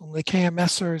 whom the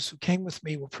KMSers who came with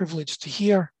me were privileged to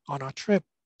hear on our trip,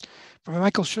 Rabbi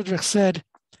Michael Shudrich said,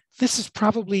 this is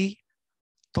probably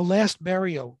the last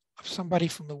burial of somebody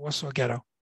from the Warsaw Ghetto.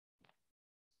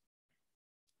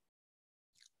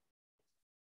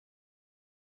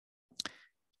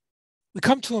 We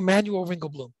come to Emanuel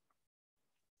Ringelblum.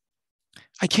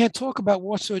 I can't talk about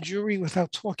Warsaw Jewry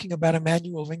without talking about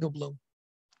Emanuel Ringelblum.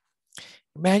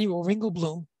 Emanuel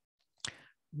Ringelblum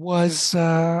was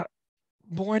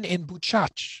born in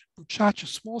Buchach. Buchach, a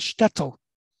small shtetl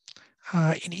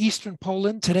in eastern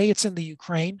Poland. Today it's in the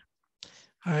Ukraine.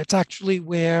 It's actually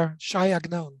where Shai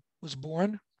Agnon was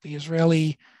born, the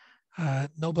Israeli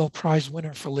Nobel Prize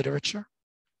winner for literature.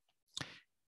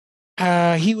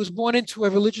 He was born into a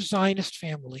religious Zionist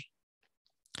family.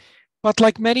 But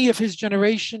like many of his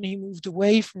generation, he moved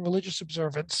away from religious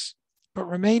observance, but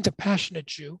remained a passionate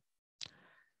Jew.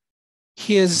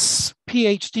 His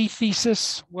PhD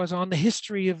thesis was on the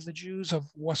history of the Jews of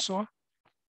Warsaw.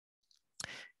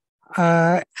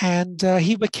 And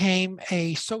he became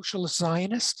a socialist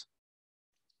Zionist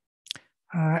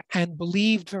and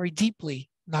believed very deeply,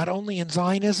 not only in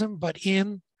Zionism, but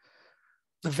in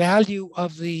the value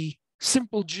of the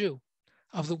simple Jew,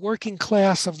 of the working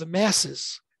class, of the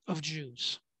masses of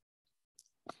Jews.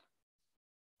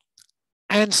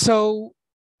 And so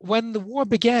when the war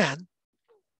began,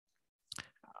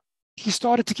 he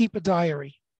started to keep a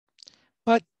diary.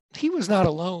 But he was not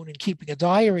alone in keeping a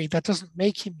diary. That doesn't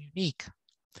make him unique.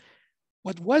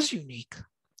 What was unique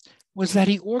was that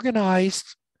he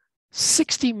organized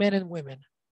 60 men and women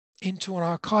into an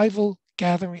archival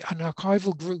gathering, an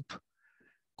archival group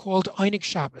called Einig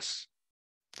Shabbos.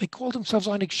 They called themselves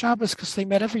Einig Shabbos because they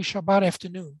met every Shabbat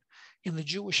afternoon in the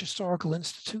Jewish Historical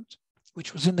Institute,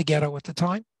 which was in the ghetto at the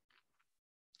time,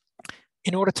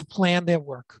 in order to plan their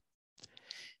work.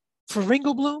 For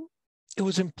Ringelblum, it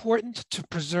was important to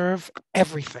preserve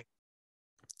everything.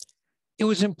 It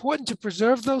was important to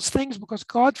preserve those things because,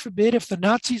 God forbid, if the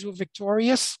Nazis were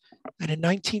victorious, and in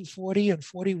 1940 and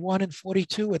 41 and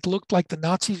 42, it looked like the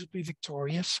Nazis would be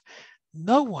victorious,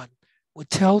 no one would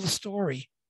tell the story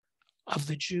of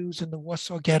the Jews in the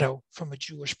Warsaw Ghetto from a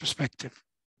Jewish perspective.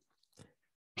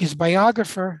 His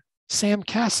biographer, Sam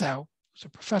Kassow, who's a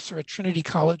professor at Trinity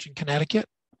College in Connecticut,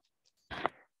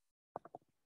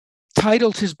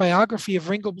 titled his biography of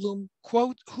Ringelblum,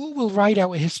 quote, "Who will write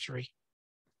our history?"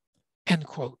 End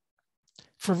quote.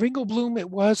 For Ringelblum, it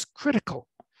was critical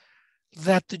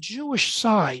that the Jewish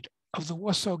side of the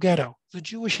Warsaw Ghetto, the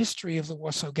Jewish history of the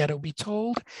Warsaw Ghetto, be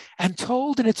told, and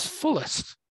told in its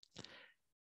fullest.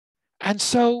 And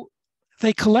so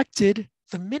they collected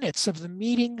the minutes of the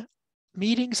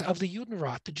meetings of the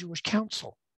Judenrat, the Jewish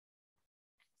Council.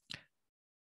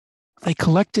 They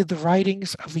collected the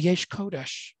writings of the Yesh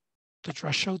Kodesh, the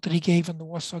drashot that he gave in the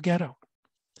Warsaw Ghetto.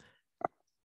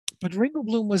 But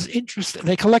Ringelblum was interested.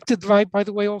 They collected, by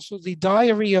the way, also the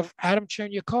diary of Adam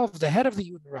Chernyakov, the head of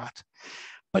the Judenrat.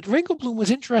 But Ringelblum was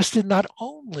interested not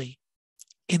only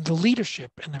in the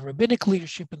leadership, and the rabbinic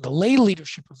leadership, and the lay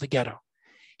leadership of the ghetto.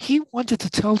 He wanted to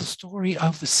tell the story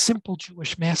of the simple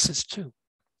Jewish masses too.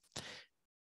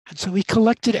 And so he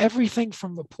collected everything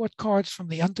from report cards from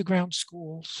the underground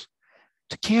schools,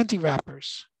 to candy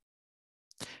wrappers,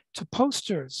 to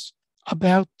posters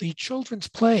about the children's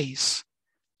plays,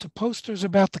 to posters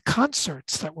about the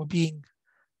concerts that were being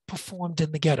performed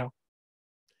in the ghetto,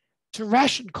 to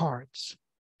ration cards,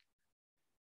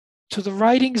 to the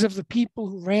writings of the people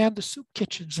who ran the soup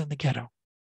kitchens in the ghetto.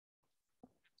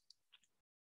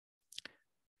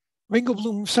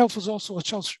 Ringelblum himself was also a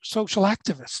social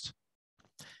activist.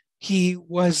 He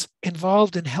was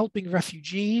involved in helping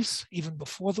refugees even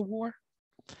before the war.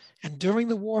 And during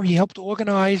the war, he helped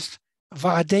organize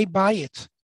Va'adei Bayit,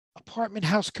 apartment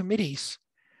house committees,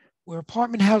 where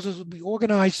apartment houses would be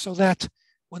organized so that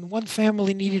when one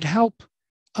family needed help,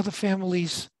 other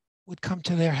families would come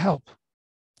to their help,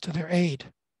 to their aid.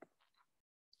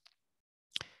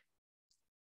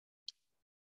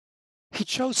 He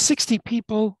chose 60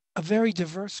 people, a very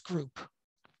diverse group.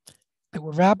 There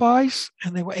were rabbis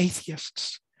and there were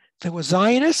atheists. There were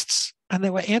Zionists and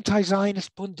there were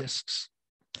anti-Zionist Bundists.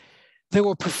 There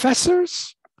were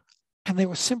professors and there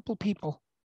were simple people.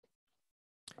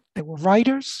 There were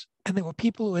writers and there were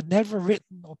people who had never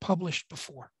written or published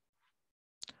before.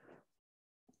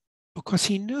 Because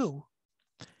he knew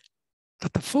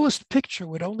that the fullest picture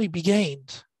would only be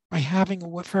gained by having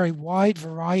a very wide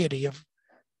variety of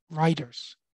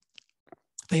writers.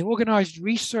 They organized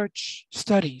research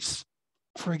studies,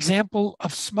 for example,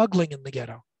 of smuggling in the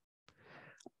ghetto,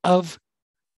 of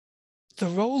the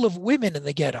role of women in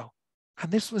the ghetto.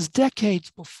 And this was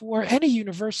decades before any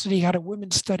university had a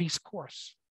women's studies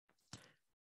course.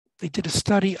 They did a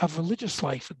study of religious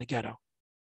life in the ghetto.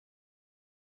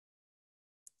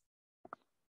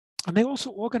 And they also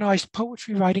organized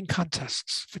poetry writing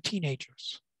contests for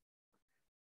teenagers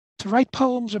to write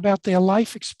poems about their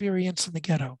life experience in the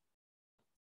ghetto.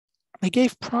 They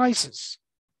gave prizes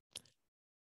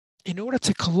in order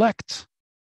to collect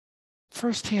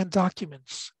firsthand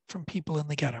documents from people in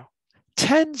the ghetto.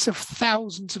 Tens of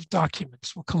thousands of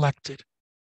documents were collected.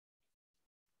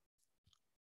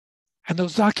 And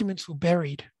those documents were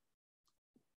buried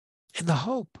in the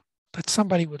hope that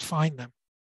somebody would find them.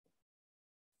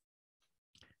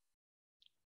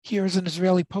 Here is an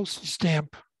Israeli postage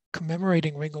stamp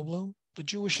commemorating Ringelblum. The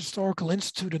Jewish Historical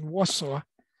Institute in Warsaw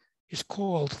is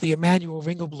called the Emanuel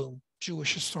Ringelblum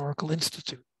Jewish Historical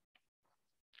Institute.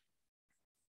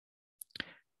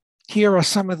 Here are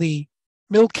some of the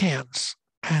milk cans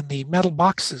and the metal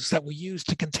boxes that were used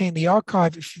to contain the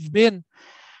archive. If you've been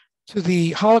to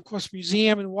the Holocaust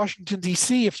Museum in Washington,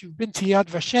 D.C., if you've been to Yad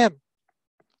Vashem,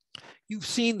 you've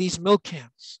seen these milk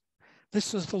cans.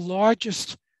 This was the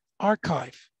largest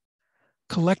archive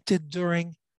collected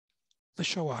during the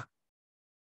Shoah.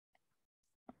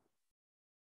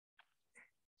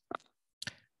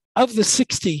 Of the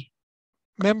 60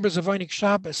 members of Einik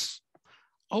Shabbos,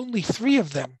 only 3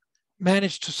 of them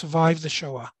managed to survive the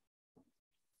Shoah.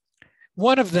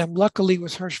 One of them, luckily,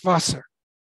 was Hirsch Wasser,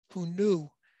 who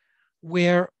knew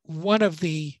where one of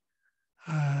the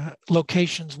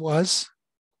locations was.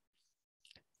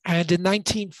 And in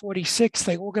 1946,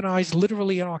 they organized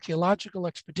literally an archaeological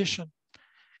expedition.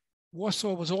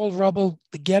 Warsaw was all rubble.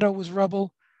 The ghetto was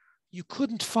rubble. You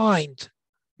couldn't find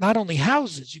not only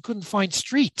houses, you couldn't find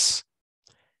streets.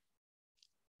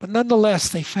 But nonetheless,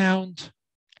 they found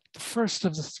the first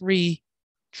of the 3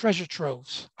 treasure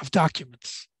troves of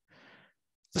documents.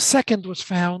 The second was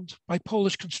found by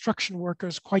Polish construction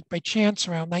workers quite by chance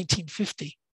around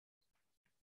 1950.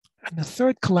 And the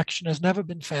third collection has never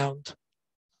been found,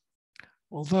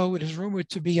 although it is rumored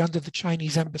to be under the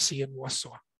Chinese embassy in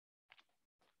Warsaw.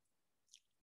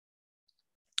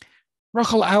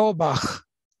 Rachel Auerbach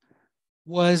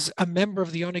was a member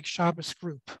of the Einik Shabbos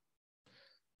group,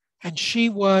 and she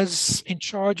was in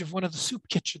charge of one of the soup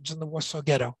kitchens in the Warsaw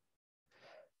ghetto.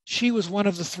 She was one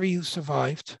of the 3 who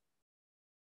survived,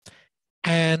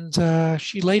 and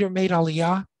she later made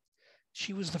Aliyah.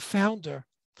 She was the founder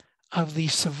of the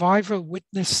Survivor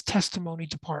Witness Testimony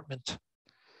Department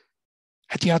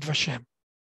at Yad Vashem.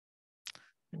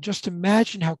 And just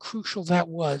imagine how crucial that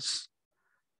was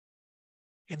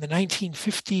in the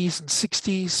 1950s and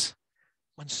 60s,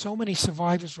 when so many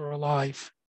survivors were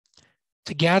alive,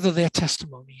 to gather their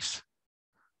testimonies.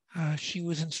 She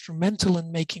was instrumental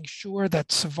in making sure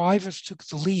that survivors took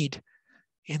the lead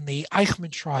in the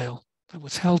Eichmann trial that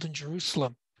was held in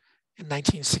Jerusalem in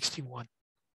 1961.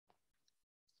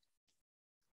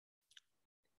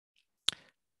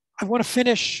 I want to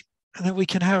finish, and then we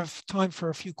can have time for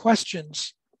a few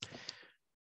questions,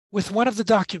 with one of the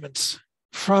documents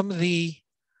from the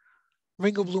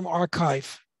Ringelblum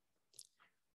archive,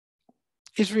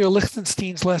 Israel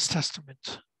Lichtenstein's Last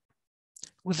Testament.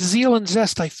 With zeal and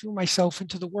zest, I threw myself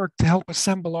into the work to help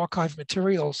assemble archive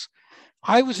materials.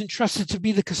 I was entrusted to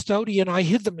be the custodian. I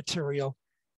hid the material.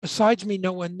 Besides me,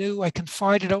 no one knew. I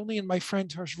confided only in my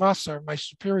friend Hirsch Wasser, my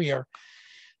superior.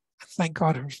 Thank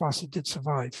God Hirsch Wasser did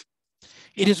survive.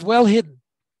 It is well hidden.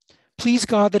 Please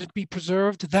God that it be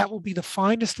preserved. That will be the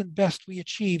finest and best we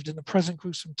achieved in the present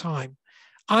gruesome time.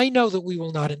 I know that we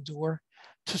will not endure.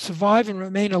 To survive and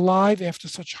remain alive after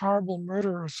such horrible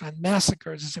murders and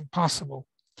massacres is impossible.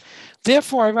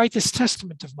 Therefore, I write this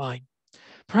testament of mine.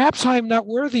 Perhaps I am not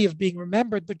worthy of being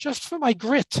remembered, but just for my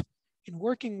grit in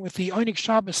working with the Einik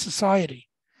Shabbos Society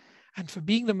and for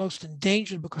being the most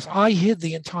endangered because I hid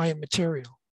the entire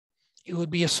material. It would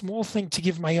be a small thing to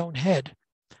give my own head.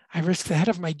 I risked the head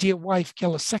of my dear wife,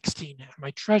 Gela Sextine, and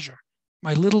my treasure,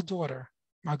 my little daughter,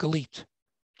 Margalit.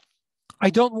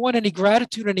 I don't want any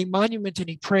gratitude, any monument,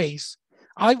 any praise.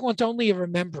 I want only a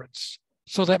remembrance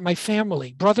so that my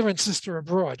family, brother and sister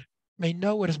abroad, may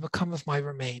know what has become of my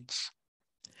remains.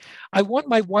 I want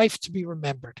my wife to be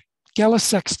remembered. Gela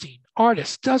Sextine,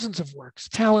 artist, dozens of works,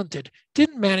 talented,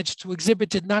 didn't manage to exhibit,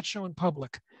 did not show in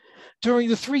public. During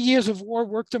the 3 years of war,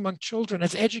 worked among children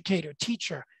as educator,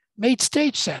 teacher, made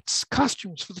stage sets,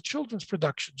 costumes for the children's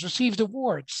productions, received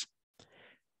awards.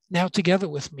 Now together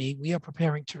with me, we are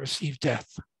preparing to receive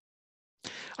death.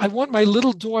 I want my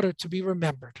little daughter to be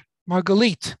remembered.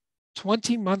 Margalit,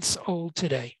 20 months old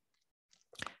today,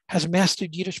 has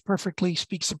mastered Yiddish perfectly,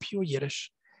 speaks a pure Yiddish.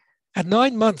 At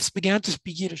 9 months, began to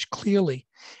speak Yiddish clearly.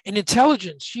 In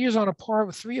intelligence, she is on a par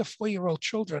with 3 or 4-year-old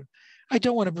children. I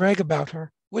don't want to brag about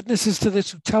her. Witnesses to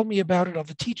this who tell me about it are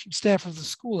the teaching staff of the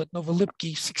school at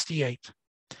Novolipki 68.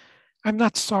 I'm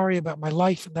not sorry about my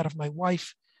life and that of my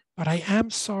wife, but I am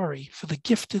sorry for the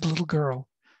gifted little girl.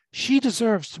 She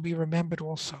deserves to be remembered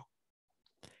also.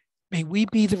 May we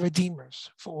be the redeemers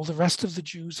for all the rest of the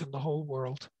Jews in the whole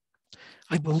world.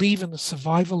 I believe in the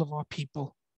survival of our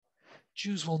people.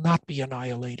 Jews will not be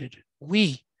annihilated.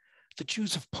 We, the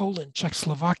Jews of Poland,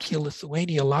 Czechoslovakia,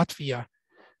 Lithuania, Latvia,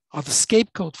 are the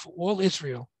scapegoat for all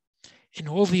Israel in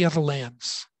all the other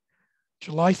lands.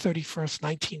 July 31st,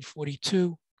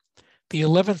 1942, the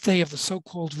 11th day of the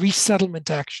so-called resettlement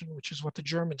action, which is what the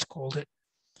Germans called it,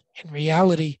 in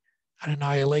reality, an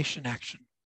annihilation action.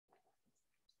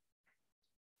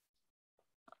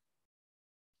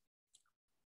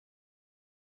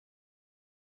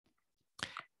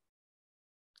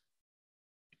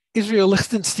 Israel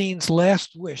Lichtenstein's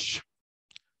last wish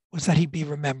was that he be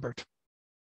remembered.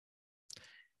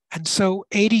 And so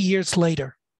 80 years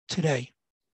later, today,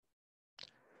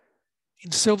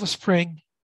 in Silver Spring,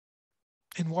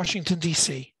 in Washington,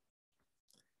 D.C.,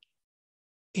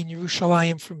 in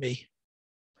Yerushalayim for me,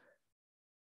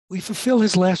 we fulfill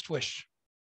his last wish.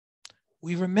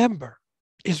 We remember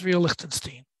Israel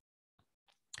Lichtenstein.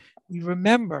 We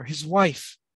remember his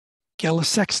wife, Gela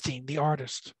Sextine, the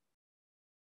artist.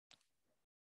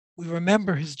 We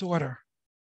remember his daughter,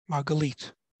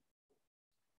 Margalit.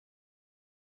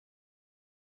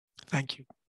 Thank you.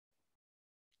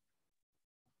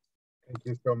 Thank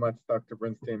you so much, Dr.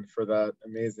 Bernstein, for that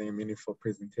amazing and meaningful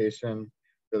presentation,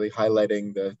 really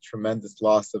highlighting the tremendous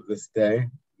loss of this day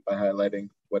by highlighting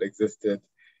what existed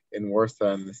in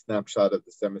Warsaw and the snapshot of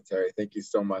the cemetery. Thank you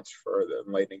so much for the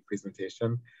enlightening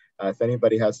presentation. If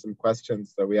anybody has some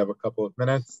questions, we have a couple of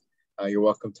minutes. You're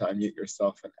welcome to unmute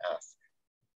yourself and ask.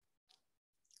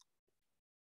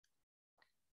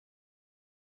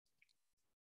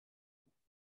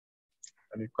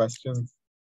 Any questions,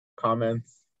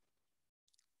 comments,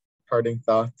 parting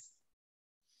thoughts?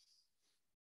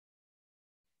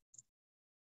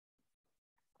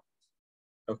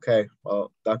 Okay,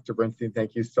 well, Dr. Bernstein,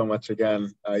 thank you so much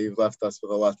again. You've left us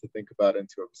with a lot to think about and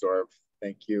to absorb.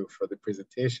 Thank you for the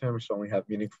presentation. We shall only have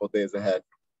meaningful days ahead.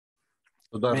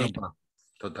 Thank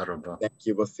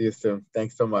you. We'll see you soon.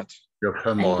 Thanks so much.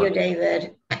 Thank you,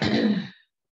 David.